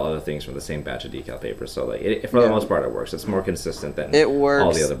decal other things from the same batch of decal paper. So like for the Yeah. most part it works. It's more consistent than It works,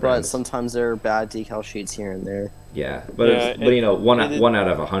 all the other but brands. sometimes there are bad decal sheets here and there. Yeah, but Yeah, but you know one it- out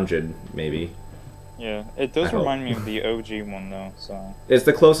of 100 maybe. yeah. It does I hope. remind me of the OG one though. So It's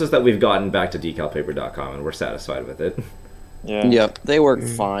the closest that we've gotten back to decalpaper.com, and we're satisfied with it. yeah. Yep, they work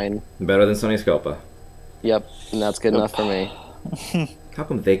fine. Better than Sony Scopa. Yep, and that's good enough for me. How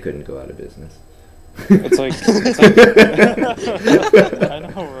come they couldn't go out of business? It's like I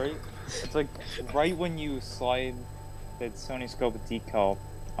know, right? It's like right when you slide that Sony Scopa decal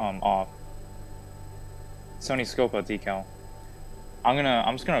off. Sony Scopa decal.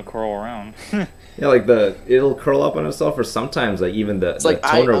 I'm just gonna curl around. Yeah, like it'll curl up on itself, or sometimes like even the like,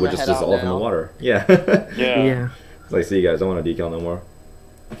 toner I'm would a just head out dissolve in the now. water. Yeah. Yeah. Yeah. It's like, see, you guys don't want to decal no more.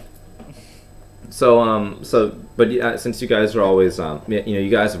 So but since you guys are always you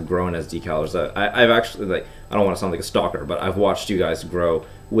guys have grown as decalers. I've actually like I don't want to sound like a stalker, but I've watched you guys grow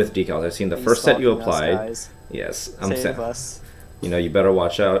with decals. I've seen the He's first set you stalking us, applied. guys. Yes, Save us. You know, you better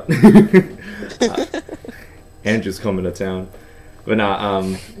watch out. Andrew's coming to town. But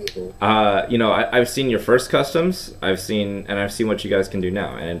I've seen your first customs. I've seen what you guys can do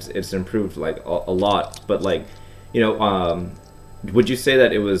now, and it's improved like a lot. But like, would you say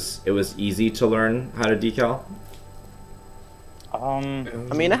that it was easy to learn how to decal?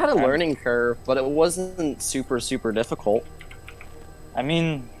 I mean, I had a learning curve, but it wasn't super difficult. I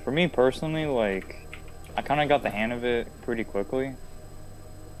mean, for me personally, like, I kind of got the hang of it pretty quickly.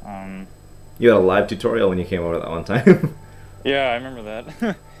 You had a live tutorial when you came over that one time. Yeah, I remember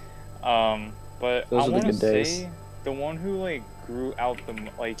that. But Those I are the want to good days. say the one who like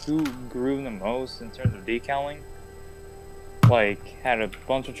who grew the most in terms of decaling, like had a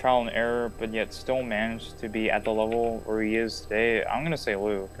bunch of trial and error, but yet still managed to be at the level where he is today. I'm gonna say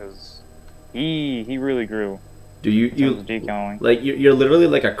Lou, because he really grew Do in terms of decaling. like you're literally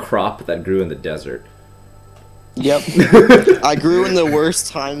like a crop that grew in the desert. Yep. I grew in the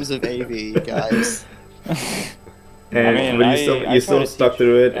worst times of AV, guys. And I mean, but I you try still to stuck teach,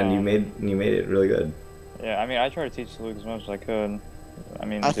 through it, and um, you made it really good. Yeah, I mean, I try to teach Luke as much as I could. I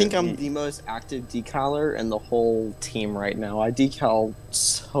mean, I think dude, I'm the most active decaler in the whole team right now. I decal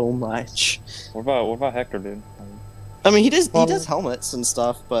so much. What about Hector, dude? I mean, he does helmets and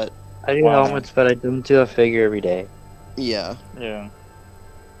stuff, but I do Wow. helmets, but I don't do a figure every day. yeah. Yeah.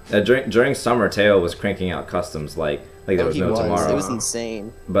 During summer, Teo was cranking out customs like there Oh, was he no was. tomorrow. It was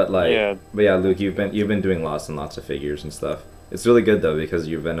insane. But Yeah. Luke, you've been doing lots and lots of figures and stuff. It's really good though because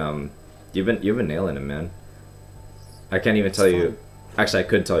you've been nailing them, man. I can't even tell you. Actually, I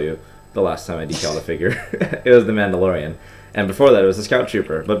could tell you the last time I decaled a figure. It was the Mandalorian, and before that it was the Scout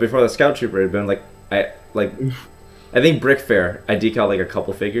Trooper. But before the Scout Trooper, it had been I think Brick Fair. I decaled like a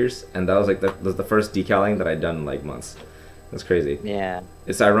couple figures, and that was like the first decaling that I'd done in like months. That's crazy. Yeah.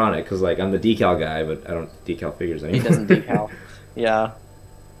 It's ironic because like I'm the decal guy, but I don't decal figures He anymore. doesn't decal. Yeah.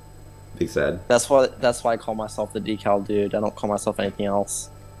 Big sad. That's why I call myself the decal dude. I don't call myself anything else.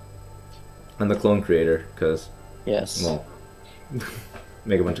 I'm the clone creator because Yes. well,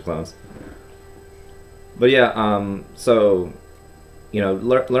 make a bunch of clones. But yeah, so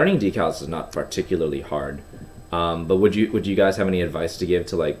learning decals is not particularly hard. But would you guys have any advice to give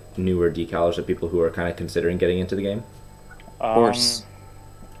to like newer decalers or people who are kind of considering getting into the game? Of course.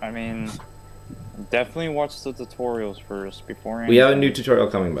 I mean, definitely watch the tutorials first before. We have a new tutorial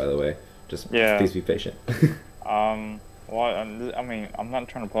coming, by the way. Just Yeah. please be patient. Well, I mean, I'm not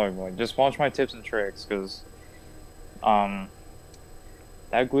trying to plug, but like, just watch my tips and tricks, because,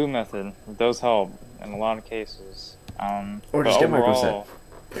 that glue method does help in a lot of cases. Or but just get overall,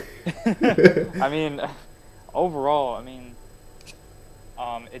 microset. I mean, overall, I mean,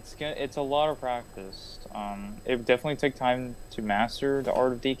 it's a lot of practice. It would definitely take time to master the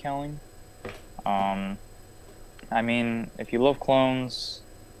art of decaling. I mean, if you love clones,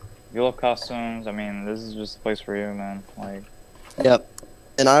 if you love customs, I mean, this is just the place for you, man. Like, Yep.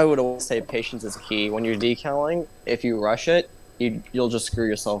 And I would always say patience is key. When you're decaling, if you rush it, you'll just screw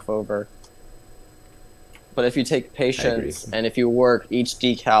yourself over. But if you take patience and if you work each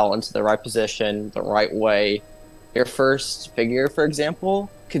decal into the right position, the right way, your first figure, for example,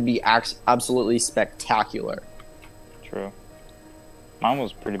 could be absolutely spectacular. true. Mine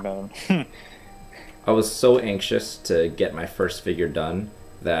was pretty bad. I was so anxious to get my first figure done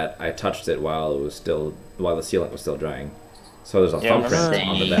that I touched it while the sealant was still drying. So there's a Yeah, thumbprint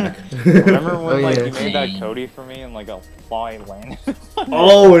on the back. Remember when Oh, like yeah. you made that Cody for me and like a fly landed?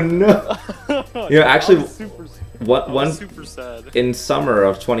 Oh no! Actually, I was super, one super sad. in summer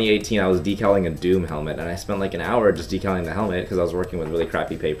of 2018, I was decaling a Doom helmet, and I spent like an hour just decaling the helmet because I was working with really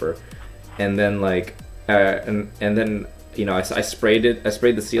crappy paper. And then and then I sprayed the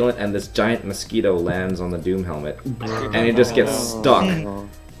sealant, and this giant mosquito lands on the Doom helmet, and it just gets stuck.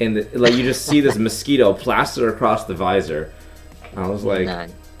 In the you just see this mosquito plastered across the visor. I was like,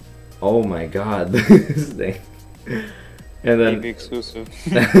 None. oh my god, this thing. And Maybe then exclusive.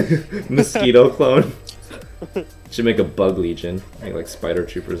 mosquito clone. Should make a bug legion, make like spider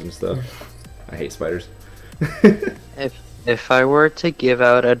troopers and stuff. I hate spiders. If I were to give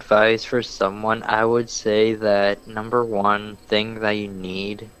out advice for someone, I would say that number one thing that you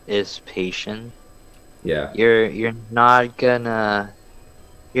need is patience. Yeah. You're not gonna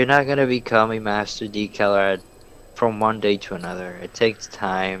become a master decaler from one day to another. It takes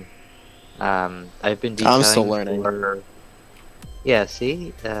time. I've been decaling I'm still learning. Yeah,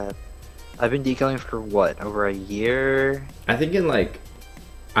 see? I've been decaling for what, over a year? I think in like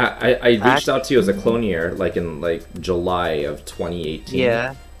I reached out to you as a clonier like in like July of 2018.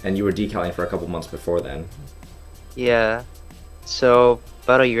 Yeah. And you were decaling for a couple months before then. Yeah. So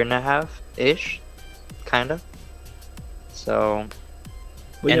about a year and a half ish, kinda. So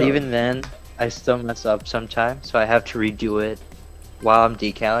But, and yeah, even then I still mess up sometimes, so I have to redo it while I'm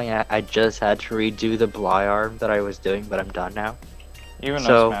decaling. I just had to redo the Bly arm that I was doing, but I'm done now. Even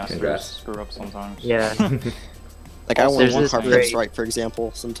So- us masters Congrats. screw up sometimes. Yeah. Like I Also, want there's one this card great- hips right, for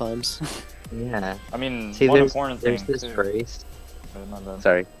example, sometimes. Yeah. I mean, See, one there's important thing this too. phrase. Oh, my bad.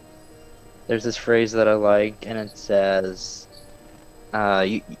 Sorry. There's this phrase that I like, and it says,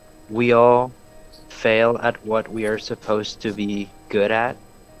 "We all fail at what we are supposed to be good at."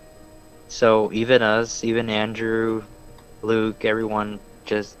 So even us, even Andrew, Luke, everyone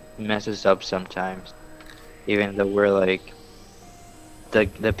just messes up sometimes. Even though we're like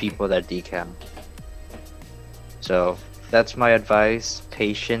the people that decal. So that's my advice.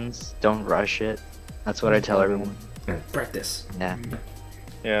 Patience. Don't rush it. That's what I tell everyone. Practice. Yeah.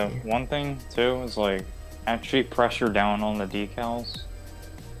 Yeah, one thing too is like actually pressure down on the decals,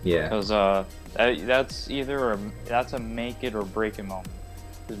 Yeah. because that's either that's a make it or break it moment.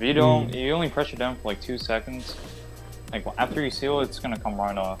 'Cause if you don't, you only pressure down for like 2 seconds. Like after you seal, it's gonna come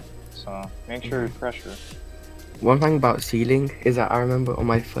right off. So make sure you pressure. One thing about sealing is that I remember on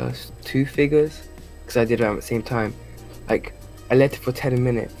my first 2 figures, because I did it at the same time, like I let it for 10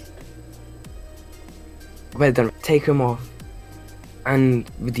 minutes. But then take them off, and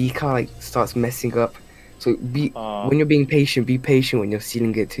the decal like starts messing up. So when you're being patient, be patient when you're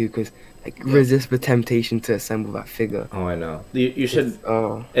sealing it too, because like resist the temptation to assemble that figure. Oh, I know. You should,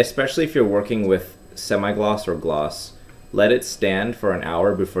 Oh, especially if you're working with semi-gloss or gloss, let it stand for an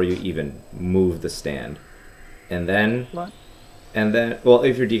hour before you even move the stand, and then. What? And then, well,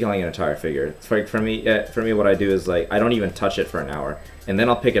 if you're decaling an entire figure, it's like for me, what I do is like I don't even touch it for an hour, and then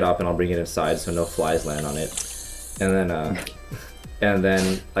I'll pick it up and I'll bring it inside so no flies land on it, and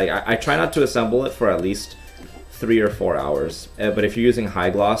then like I try not to assemble it for at least 3 or 4 hours. But if you're using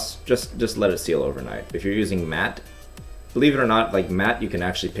high gloss, just let it seal overnight. If you're using matte, believe it or not, like matte you can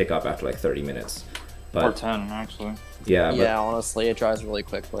actually pick up after like 30 minutes. But Or 10 actually. yeah, Yeah, honestly, it dries really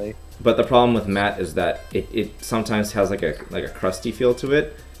quickly. But the problem with matte is that it sometimes has like a crusty feel to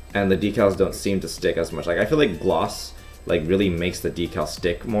it, and the decals don't seem to stick as much. Like I feel like gloss like really makes the decal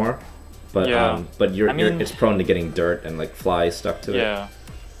stick more, but Yeah. but I mean- it's prone to getting dirt and like flies stuck to it. Yeah.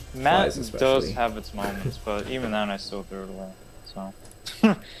 Matte Flies does especially. have its moments, but even then I still threw it away.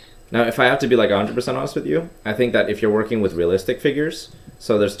 So Now, if I have to be like 100% honest with you, I think that if you're working with realistic figures,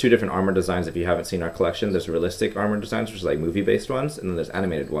 so there's 2 different armor designs. If you haven't seen our collection, there's realistic armor designs, which is like movie-based ones, and then there's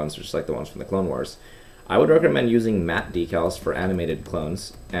animated ones, which is like the ones from the Clone Wars. I would recommend using matte decals for animated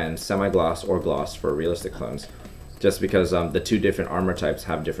clones and semi-gloss or gloss for realistic clones, just because the 2 different armor types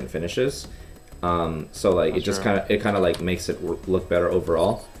have different finishes. So like That's it just true. kind of like makes it look better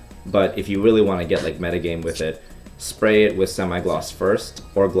overall. But if you really want to get like metagame with it, spray it with semi-gloss first,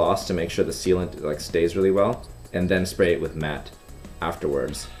 or gloss to make sure the sealant like stays really well, and then spray it with matte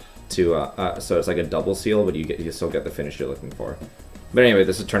afterwards. So it's like a double seal, but you still get the finish you're looking for. But anyway,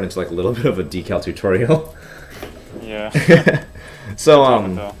 this has turned into like a little bit of a decal tutorial. yeah. So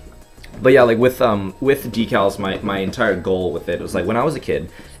Though. but yeah, like with decals, my entire goal with it was like when I was a kid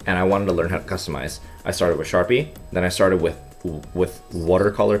and I wanted to learn how to customize. I started with Sharpie, then I started with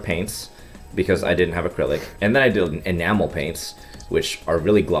watercolor paints because I didn't have acrylic, and then I did enamel paints, which are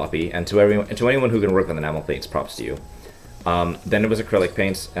really gloppy. And to anyone who can work with enamel paints, props to you. Then it was acrylic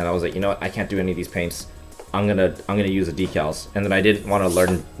paints, and I was like, you know what, I can't do any of these paints. I'm gonna use the decals, and then I didn't want to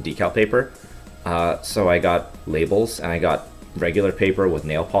learn decal paper, so I got labels and I got regular paper with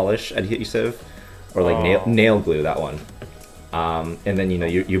nail polish adhesive, or like nail glue, that one. And then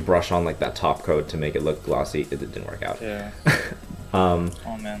you brush on like that top coat to make it look glossy. It didn't work out. Yeah.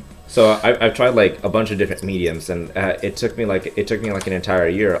 Oh man. So I've tried like a bunch of different mediums, and it took me like an entire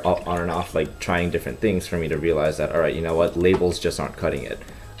year on and off like trying different things for me to realize that, all right, you know what, labels just aren't cutting it.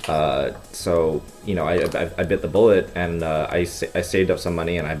 So I bit the bullet, and I saved up some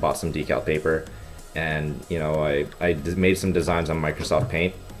money and I bought some decal paper, and I made some designs on Microsoft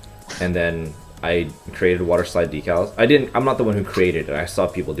Paint, and then I created water slide decals. I'm not the one who created it. I saw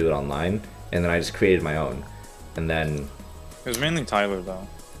people do it online, and then I just created my own, and then It was mainly Tyler though.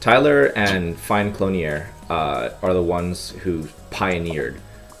 Tyler and Fine Clonier are the ones who pioneered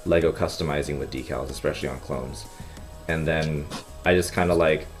Lego customizing with decals, especially on clones. And then I just kind of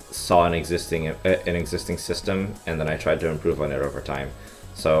like saw an existing system, and then I tried to improve on it over time.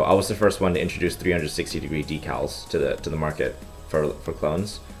 So I was the first one to introduce 360-degree decals to the market for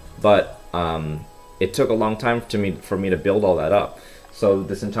clones, but it took a long time for me to build all that up. So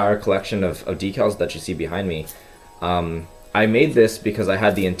this entire collection of decals that you see behind me, I made this because I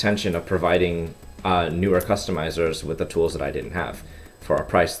had the intention of providing newer customizers with the tools that I didn't have for a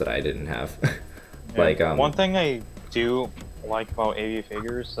price that I didn't have. Yeah. One thing I do like about AV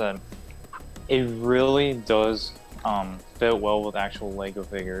figures that it really does fit well with actual Lego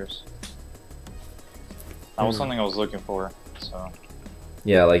figures. That was something I was looking for. So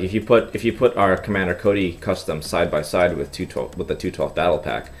yeah, like if you put our Commander Cody custom side by side with the 212 battle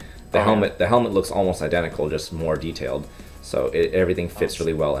pack, the helmet looks almost identical, just more detailed. So everything fits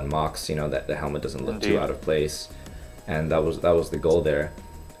really well and mocks, that the helmet doesn't look too out of place, and that was the goal there.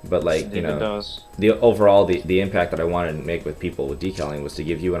 But like, Indeed, it does. the overall the impact that I wanted to make with people with decaling was to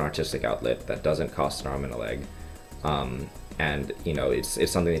give you an artistic outlet that doesn't cost an arm and a leg, and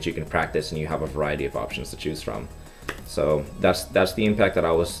it's something that you can practice and you have a variety of options to choose from. So that's the impact that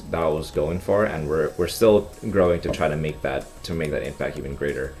I was going for, and we're still growing to try to make that impact even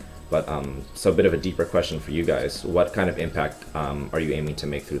greater. But so a bit of a deeper question for you guys: what kind of impact are you aiming to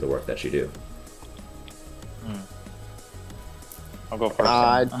make through the work that you do? I'll go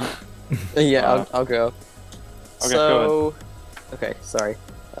first. Yeah, I'll go. Okay, So, go okay, sorry.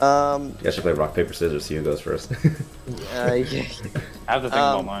 You guys should play rock paper scissors. See who goes first. Yeah. I have to think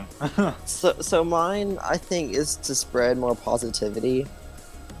about mine. So mine, I think, is to spread more positivity,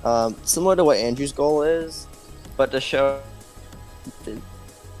 similar to what Andrew's goal is, but to show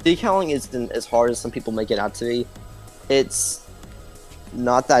decaling isn't as hard as some people make it out to be. It's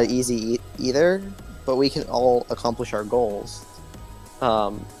not that easy either, but we can all accomplish our goals.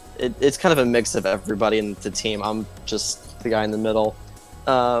 It's kind of a mix of everybody in the team. I'm just the guy in the middle.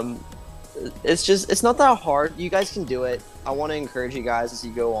 It's not that hard. You guys can do it. I want to encourage you guys as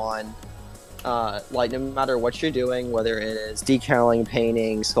you go on. Like, no matter what you're doing, whether it is decaling,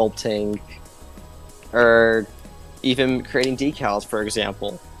 painting, sculpting, or even creating decals, for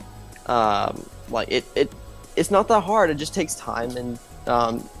example. Like, it's not that hard. It just takes time, and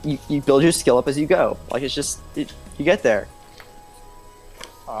you build your skill up as you go. Like, it's just you get there.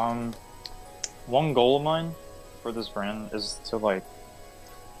 One goal of mine for this brand is to like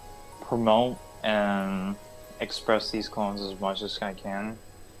promote and express these clones as much as I can,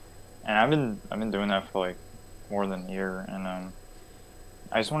 and I've been doing that for like more than a year, and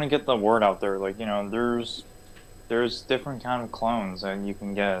I just want to get the word out there. Like, there's different kind of clones that you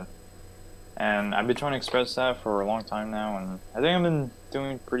can get, and I've been trying to express that for a long time now, and I think I've been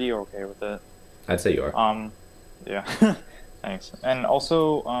doing pretty okay with it. I'd say you are. Yeah. Thanks. And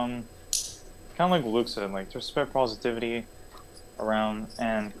also, kind of like Luke said, like, just spread positivity around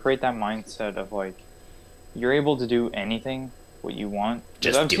and create that mindset of like, you're able to do anything what you want.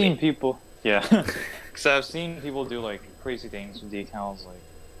 Just I've do seen it. people, yeah, because I've seen people do like crazy things with decals, like,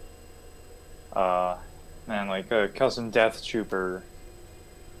 man, like a custom Death Trooper,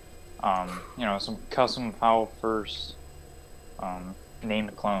 some custom Foul First,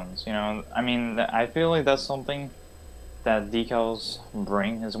 named clones. I mean, I feel like that's something that decals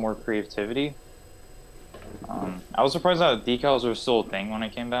bring is more creativity. I was surprised that decals were still a thing when I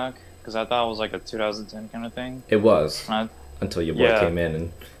came back, because I thought it was like a 2010 kind of thing. It was until your boy came in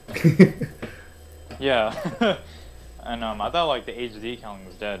and yeah. And I thought like the age of decaling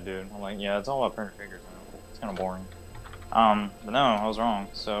was dead, dude. I'm like, yeah, it's all about printed figures now. It's kind of boring. But no, I was wrong.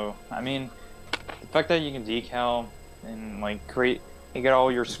 So I mean, the fact that you can decal and like you get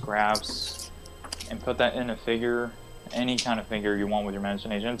all your scraps and put that in a figure, any kind of figure you want with your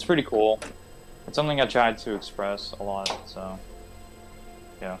imagination, it's pretty cool. It's something I tried to express a lot, so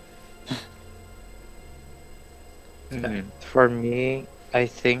yeah. For me, I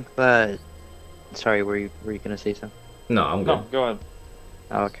think that. Sorry, were you gonna say something? No, I'm good. No, go ahead.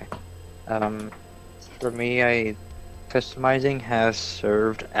 Oh, okay. For me, customizing has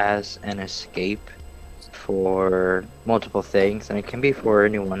served as an escape for multiple things, and it can be for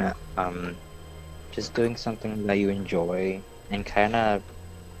anyone. Just doing something that you enjoy and kind of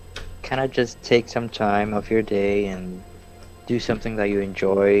just take some time of your day and do something that you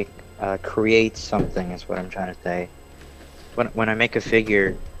enjoy. Create something is what I'm trying to say. When I make a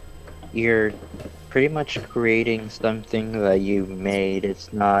figure, you're pretty much creating something that you made.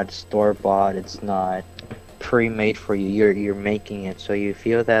 It's not store-bought. It's not pre-made for you. You're making it, so you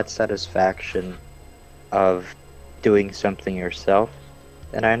feel that satisfaction of doing something yourself.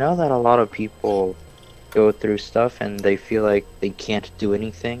 And I know that a lot of people go through stuff and they feel like they can't do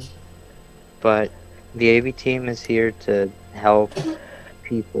anything, but the AV team is here to help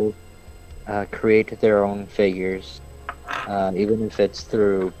people create their own figures, even if it's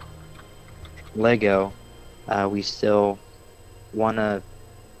through Lego. We still want to,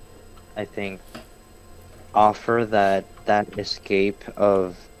 I think, offer that escape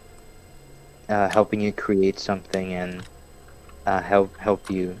of helping you create something and help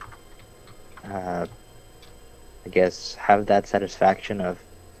you, I guess, have that satisfaction of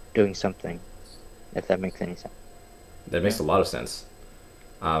doing something, if that makes any sense. That makes a lot of sense.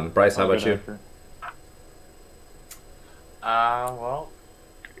 Bryce, how about you? Well,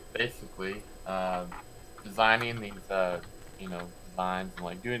 basically, designing these, designs and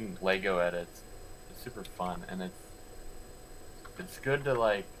like doing Lego edits is super fun, and it's good to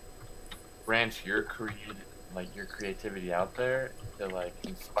like branch your creativity out there to like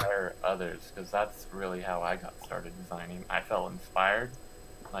inspire others, because that's really how I got started designing. I felt inspired,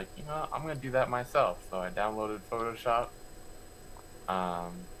 like, I'm gonna do that myself. So I downloaded Photoshop,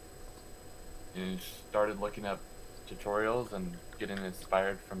 and started looking up tutorials and getting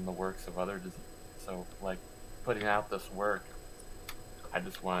inspired from the works of others. So like putting out this work, I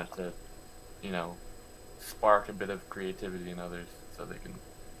just wanted to, spark a bit of creativity in others so they can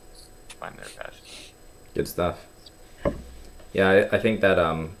find their passion. Good stuff. Yeah, I think that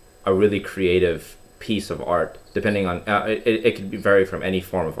a really creative piece of art, depending on it could vary from any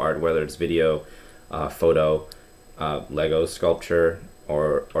form of art, whether it's video, photo, Lego sculpture,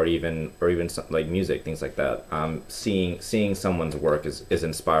 or even like music, things like that. Seeing someone's work is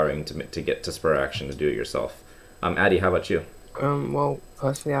inspiring to get to spur action to do it yourself. Addy, how about you? Well,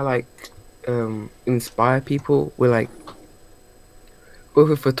 personally, I like inspire people with like both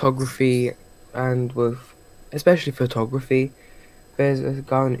with photography and with especially photography. There's a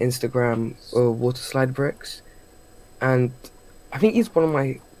guy on Instagram, Water Slide Bricks, and I think he's one of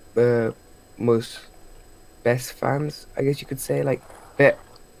my most best fans, I guess you could say. Like,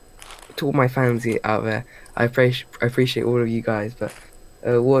 to all my fans out there, I appreciate all of you guys, but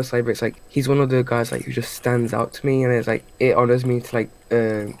Water Slide Bricks, like, he's one of the guys like who just stands out to me, and it's like it honors me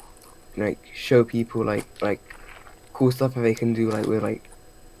to like show people like cool stuff that they can do, like with like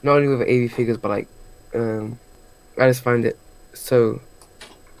not only with AV figures, but like I just find it so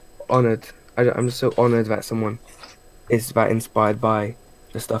honored. I'm just so honored that someone is that inspired by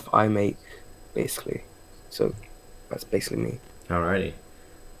the stuff I make, basically. So that's basically me. Alrighty.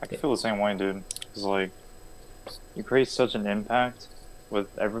 I can feel the same way, dude. It's like you create such an impact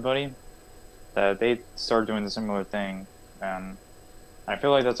with everybody that they start doing the similar thing, and I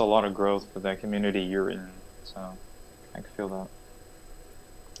feel like that's a lot of growth for that community you're in. So I can feel that.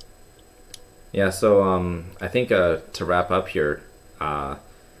 Yeah, so I think to wrap up here,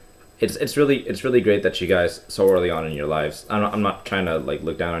 it's really great that you guys so early on in your lives. I'm not trying to like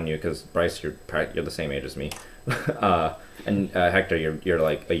look down on you because Bryce, you're the same age as me, and Hector, you're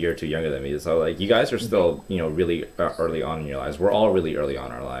like a year or two younger than me. So like you guys are still really early on in your lives. We're all really early on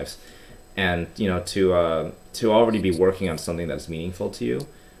in our lives, and to already be working on something that's meaningful to you,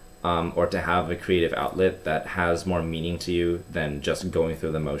 or to have a creative outlet that has more meaning to you than just going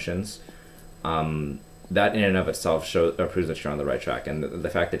through the motions. That in and of itself proves that you're on the right track, and the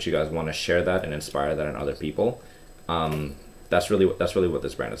fact that you guys want to share that and inspire that in other people, that's really what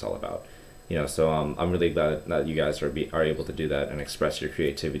this brand is all about. So I'm really glad that you guys are able to do that and express your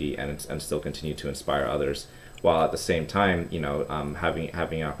creativity and still continue to inspire others, while at the same time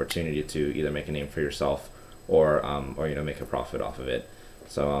having an opportunity to either make a name for yourself or make a profit off of it.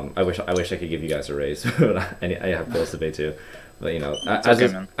 So I wish I could give you guys a raise, but I have bills to pay too. But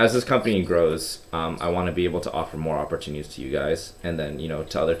as this company grows, I want to be able to offer more opportunities to you guys, and then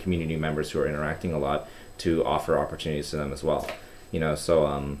to other community members who are interacting a lot, to offer opportunities to them as well.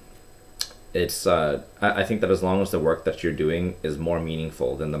 So it's I think that as long as the work that you're doing is more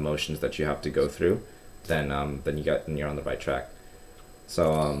meaningful than the motions that you have to go through, then you're on the right track.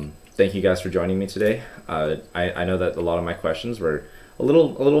 So thank you guys for joining me today. I know that a lot of my questions were a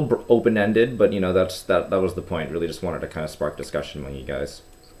little open-ended, but that was the point. Really just wanted to kind of spark discussion among you guys.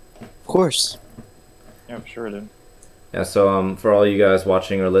 Of course. Yeah, for sure, dude. Yeah, so for all you guys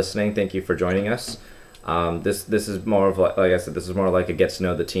watching or listening, thank you for joining us. This is more of like I said, this is more like a get to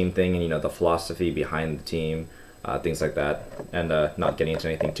know the team thing, and the philosophy behind the team, things like that, and not getting into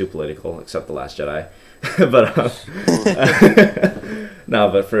anything too political except The Last Jedi. But no,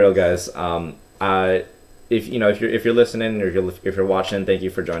 but for real, guys, if you're listening or if you're watching, thank you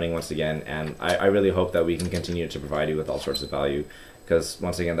for joining once again, and I really hope that we can continue to provide you with all sorts of value, because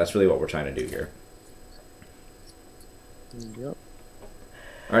once again, that's really what we're trying to do here. Yep.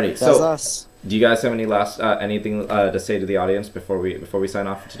 Alrighty, That's so us. do you guys have any last anything to say to the audience before we sign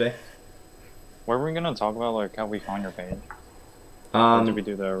off for today? Were we gonna talk about like how we found your page? Or did we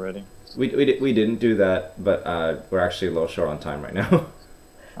do that already? We didn't do that, but we're actually a little short on time right now.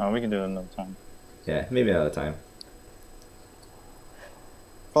 We can do it another time. Yeah, maybe another time.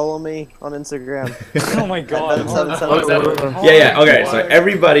 Follow me on Instagram. Oh my god. Yeah. Okay, so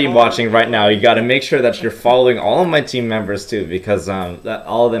everybody watching right now, you got to make sure that you're following all of my team members too, because that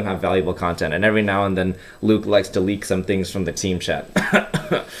all of them have valuable content, and every now and then Luke likes to leak some things from the team chat.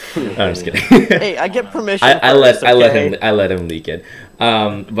 No, I'm just kidding. Hey, I get permission. I let him leak it.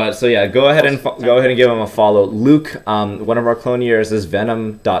 But so yeah, go ahead and give him a follow. Luke, one of our cloneers is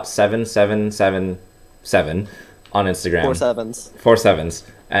Venom.7777 on Instagram. 4 sevens. 4 sevens.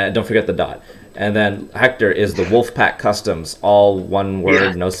 And don't forget the dot. And then Hector is the Wolfpack Customs, all one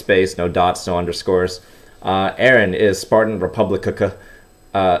word, no space, no dots, no underscores. Aaron is Spartan Republica.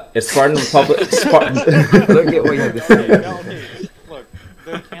 It's Spartan Republic. Look at what you have to say. Look,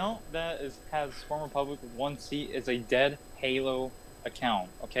 the account that has Storm Republic with 1 seat is a dead Halo account.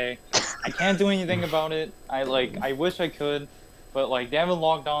 Okay, I can't do anything about it. I wish I could, but like they haven't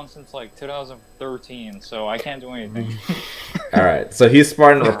logged on since like 2013, so I can't do anything. All right, so he's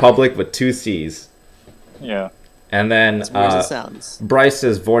Spartan Republic with 2 C's. Yeah. And then As weird as it sounds. Bryce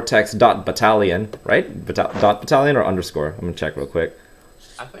is Vortex.Battalion, right? Battalion or underscore? I'm gonna check real quick.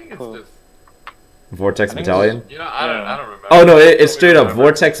 I think it's Cool. just. Vortex I think Battalion. You know, I don't remember. Oh no, it's straight up Whatever.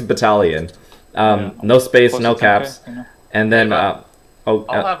 Vortex Battalion. Yeah. No space, Plus no it's okay, caps, you know? and then I'll oh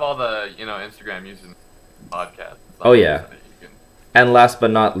have all the Instagram using podcasts. Oh, yeah. So that you can- and last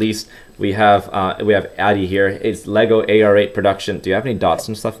but not least, we have Addy here. It's Lego AR8 Production. Do you have any dots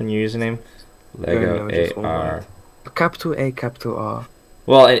and stuff in your username? Lego No, just one AR. word. Capital A, capital R.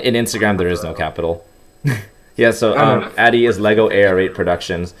 Well, in Instagram there is no capital. Yeah, so Addy is Lego AR8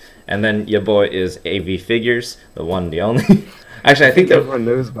 Productions, and then your boy is AV Figures, the one, the only. Actually, I think Everyone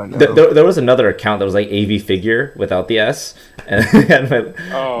knows by now. there was another account that was like AV Figure without the S. And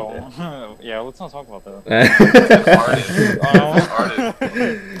Oh, yeah. Let's not talk about that.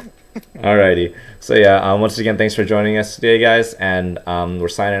 Artist. Alrighty. So yeah, once again, thanks for joining us today, guys, and we're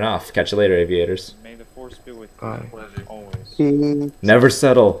signing off. Catch you later, aviators. May the force be with you. Bye. Pleasure. Always. Never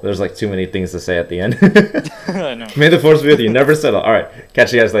settle. There's like too many things to say at the end. I know. May the force be with you. Never settle. All right.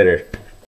 Catch you guys later.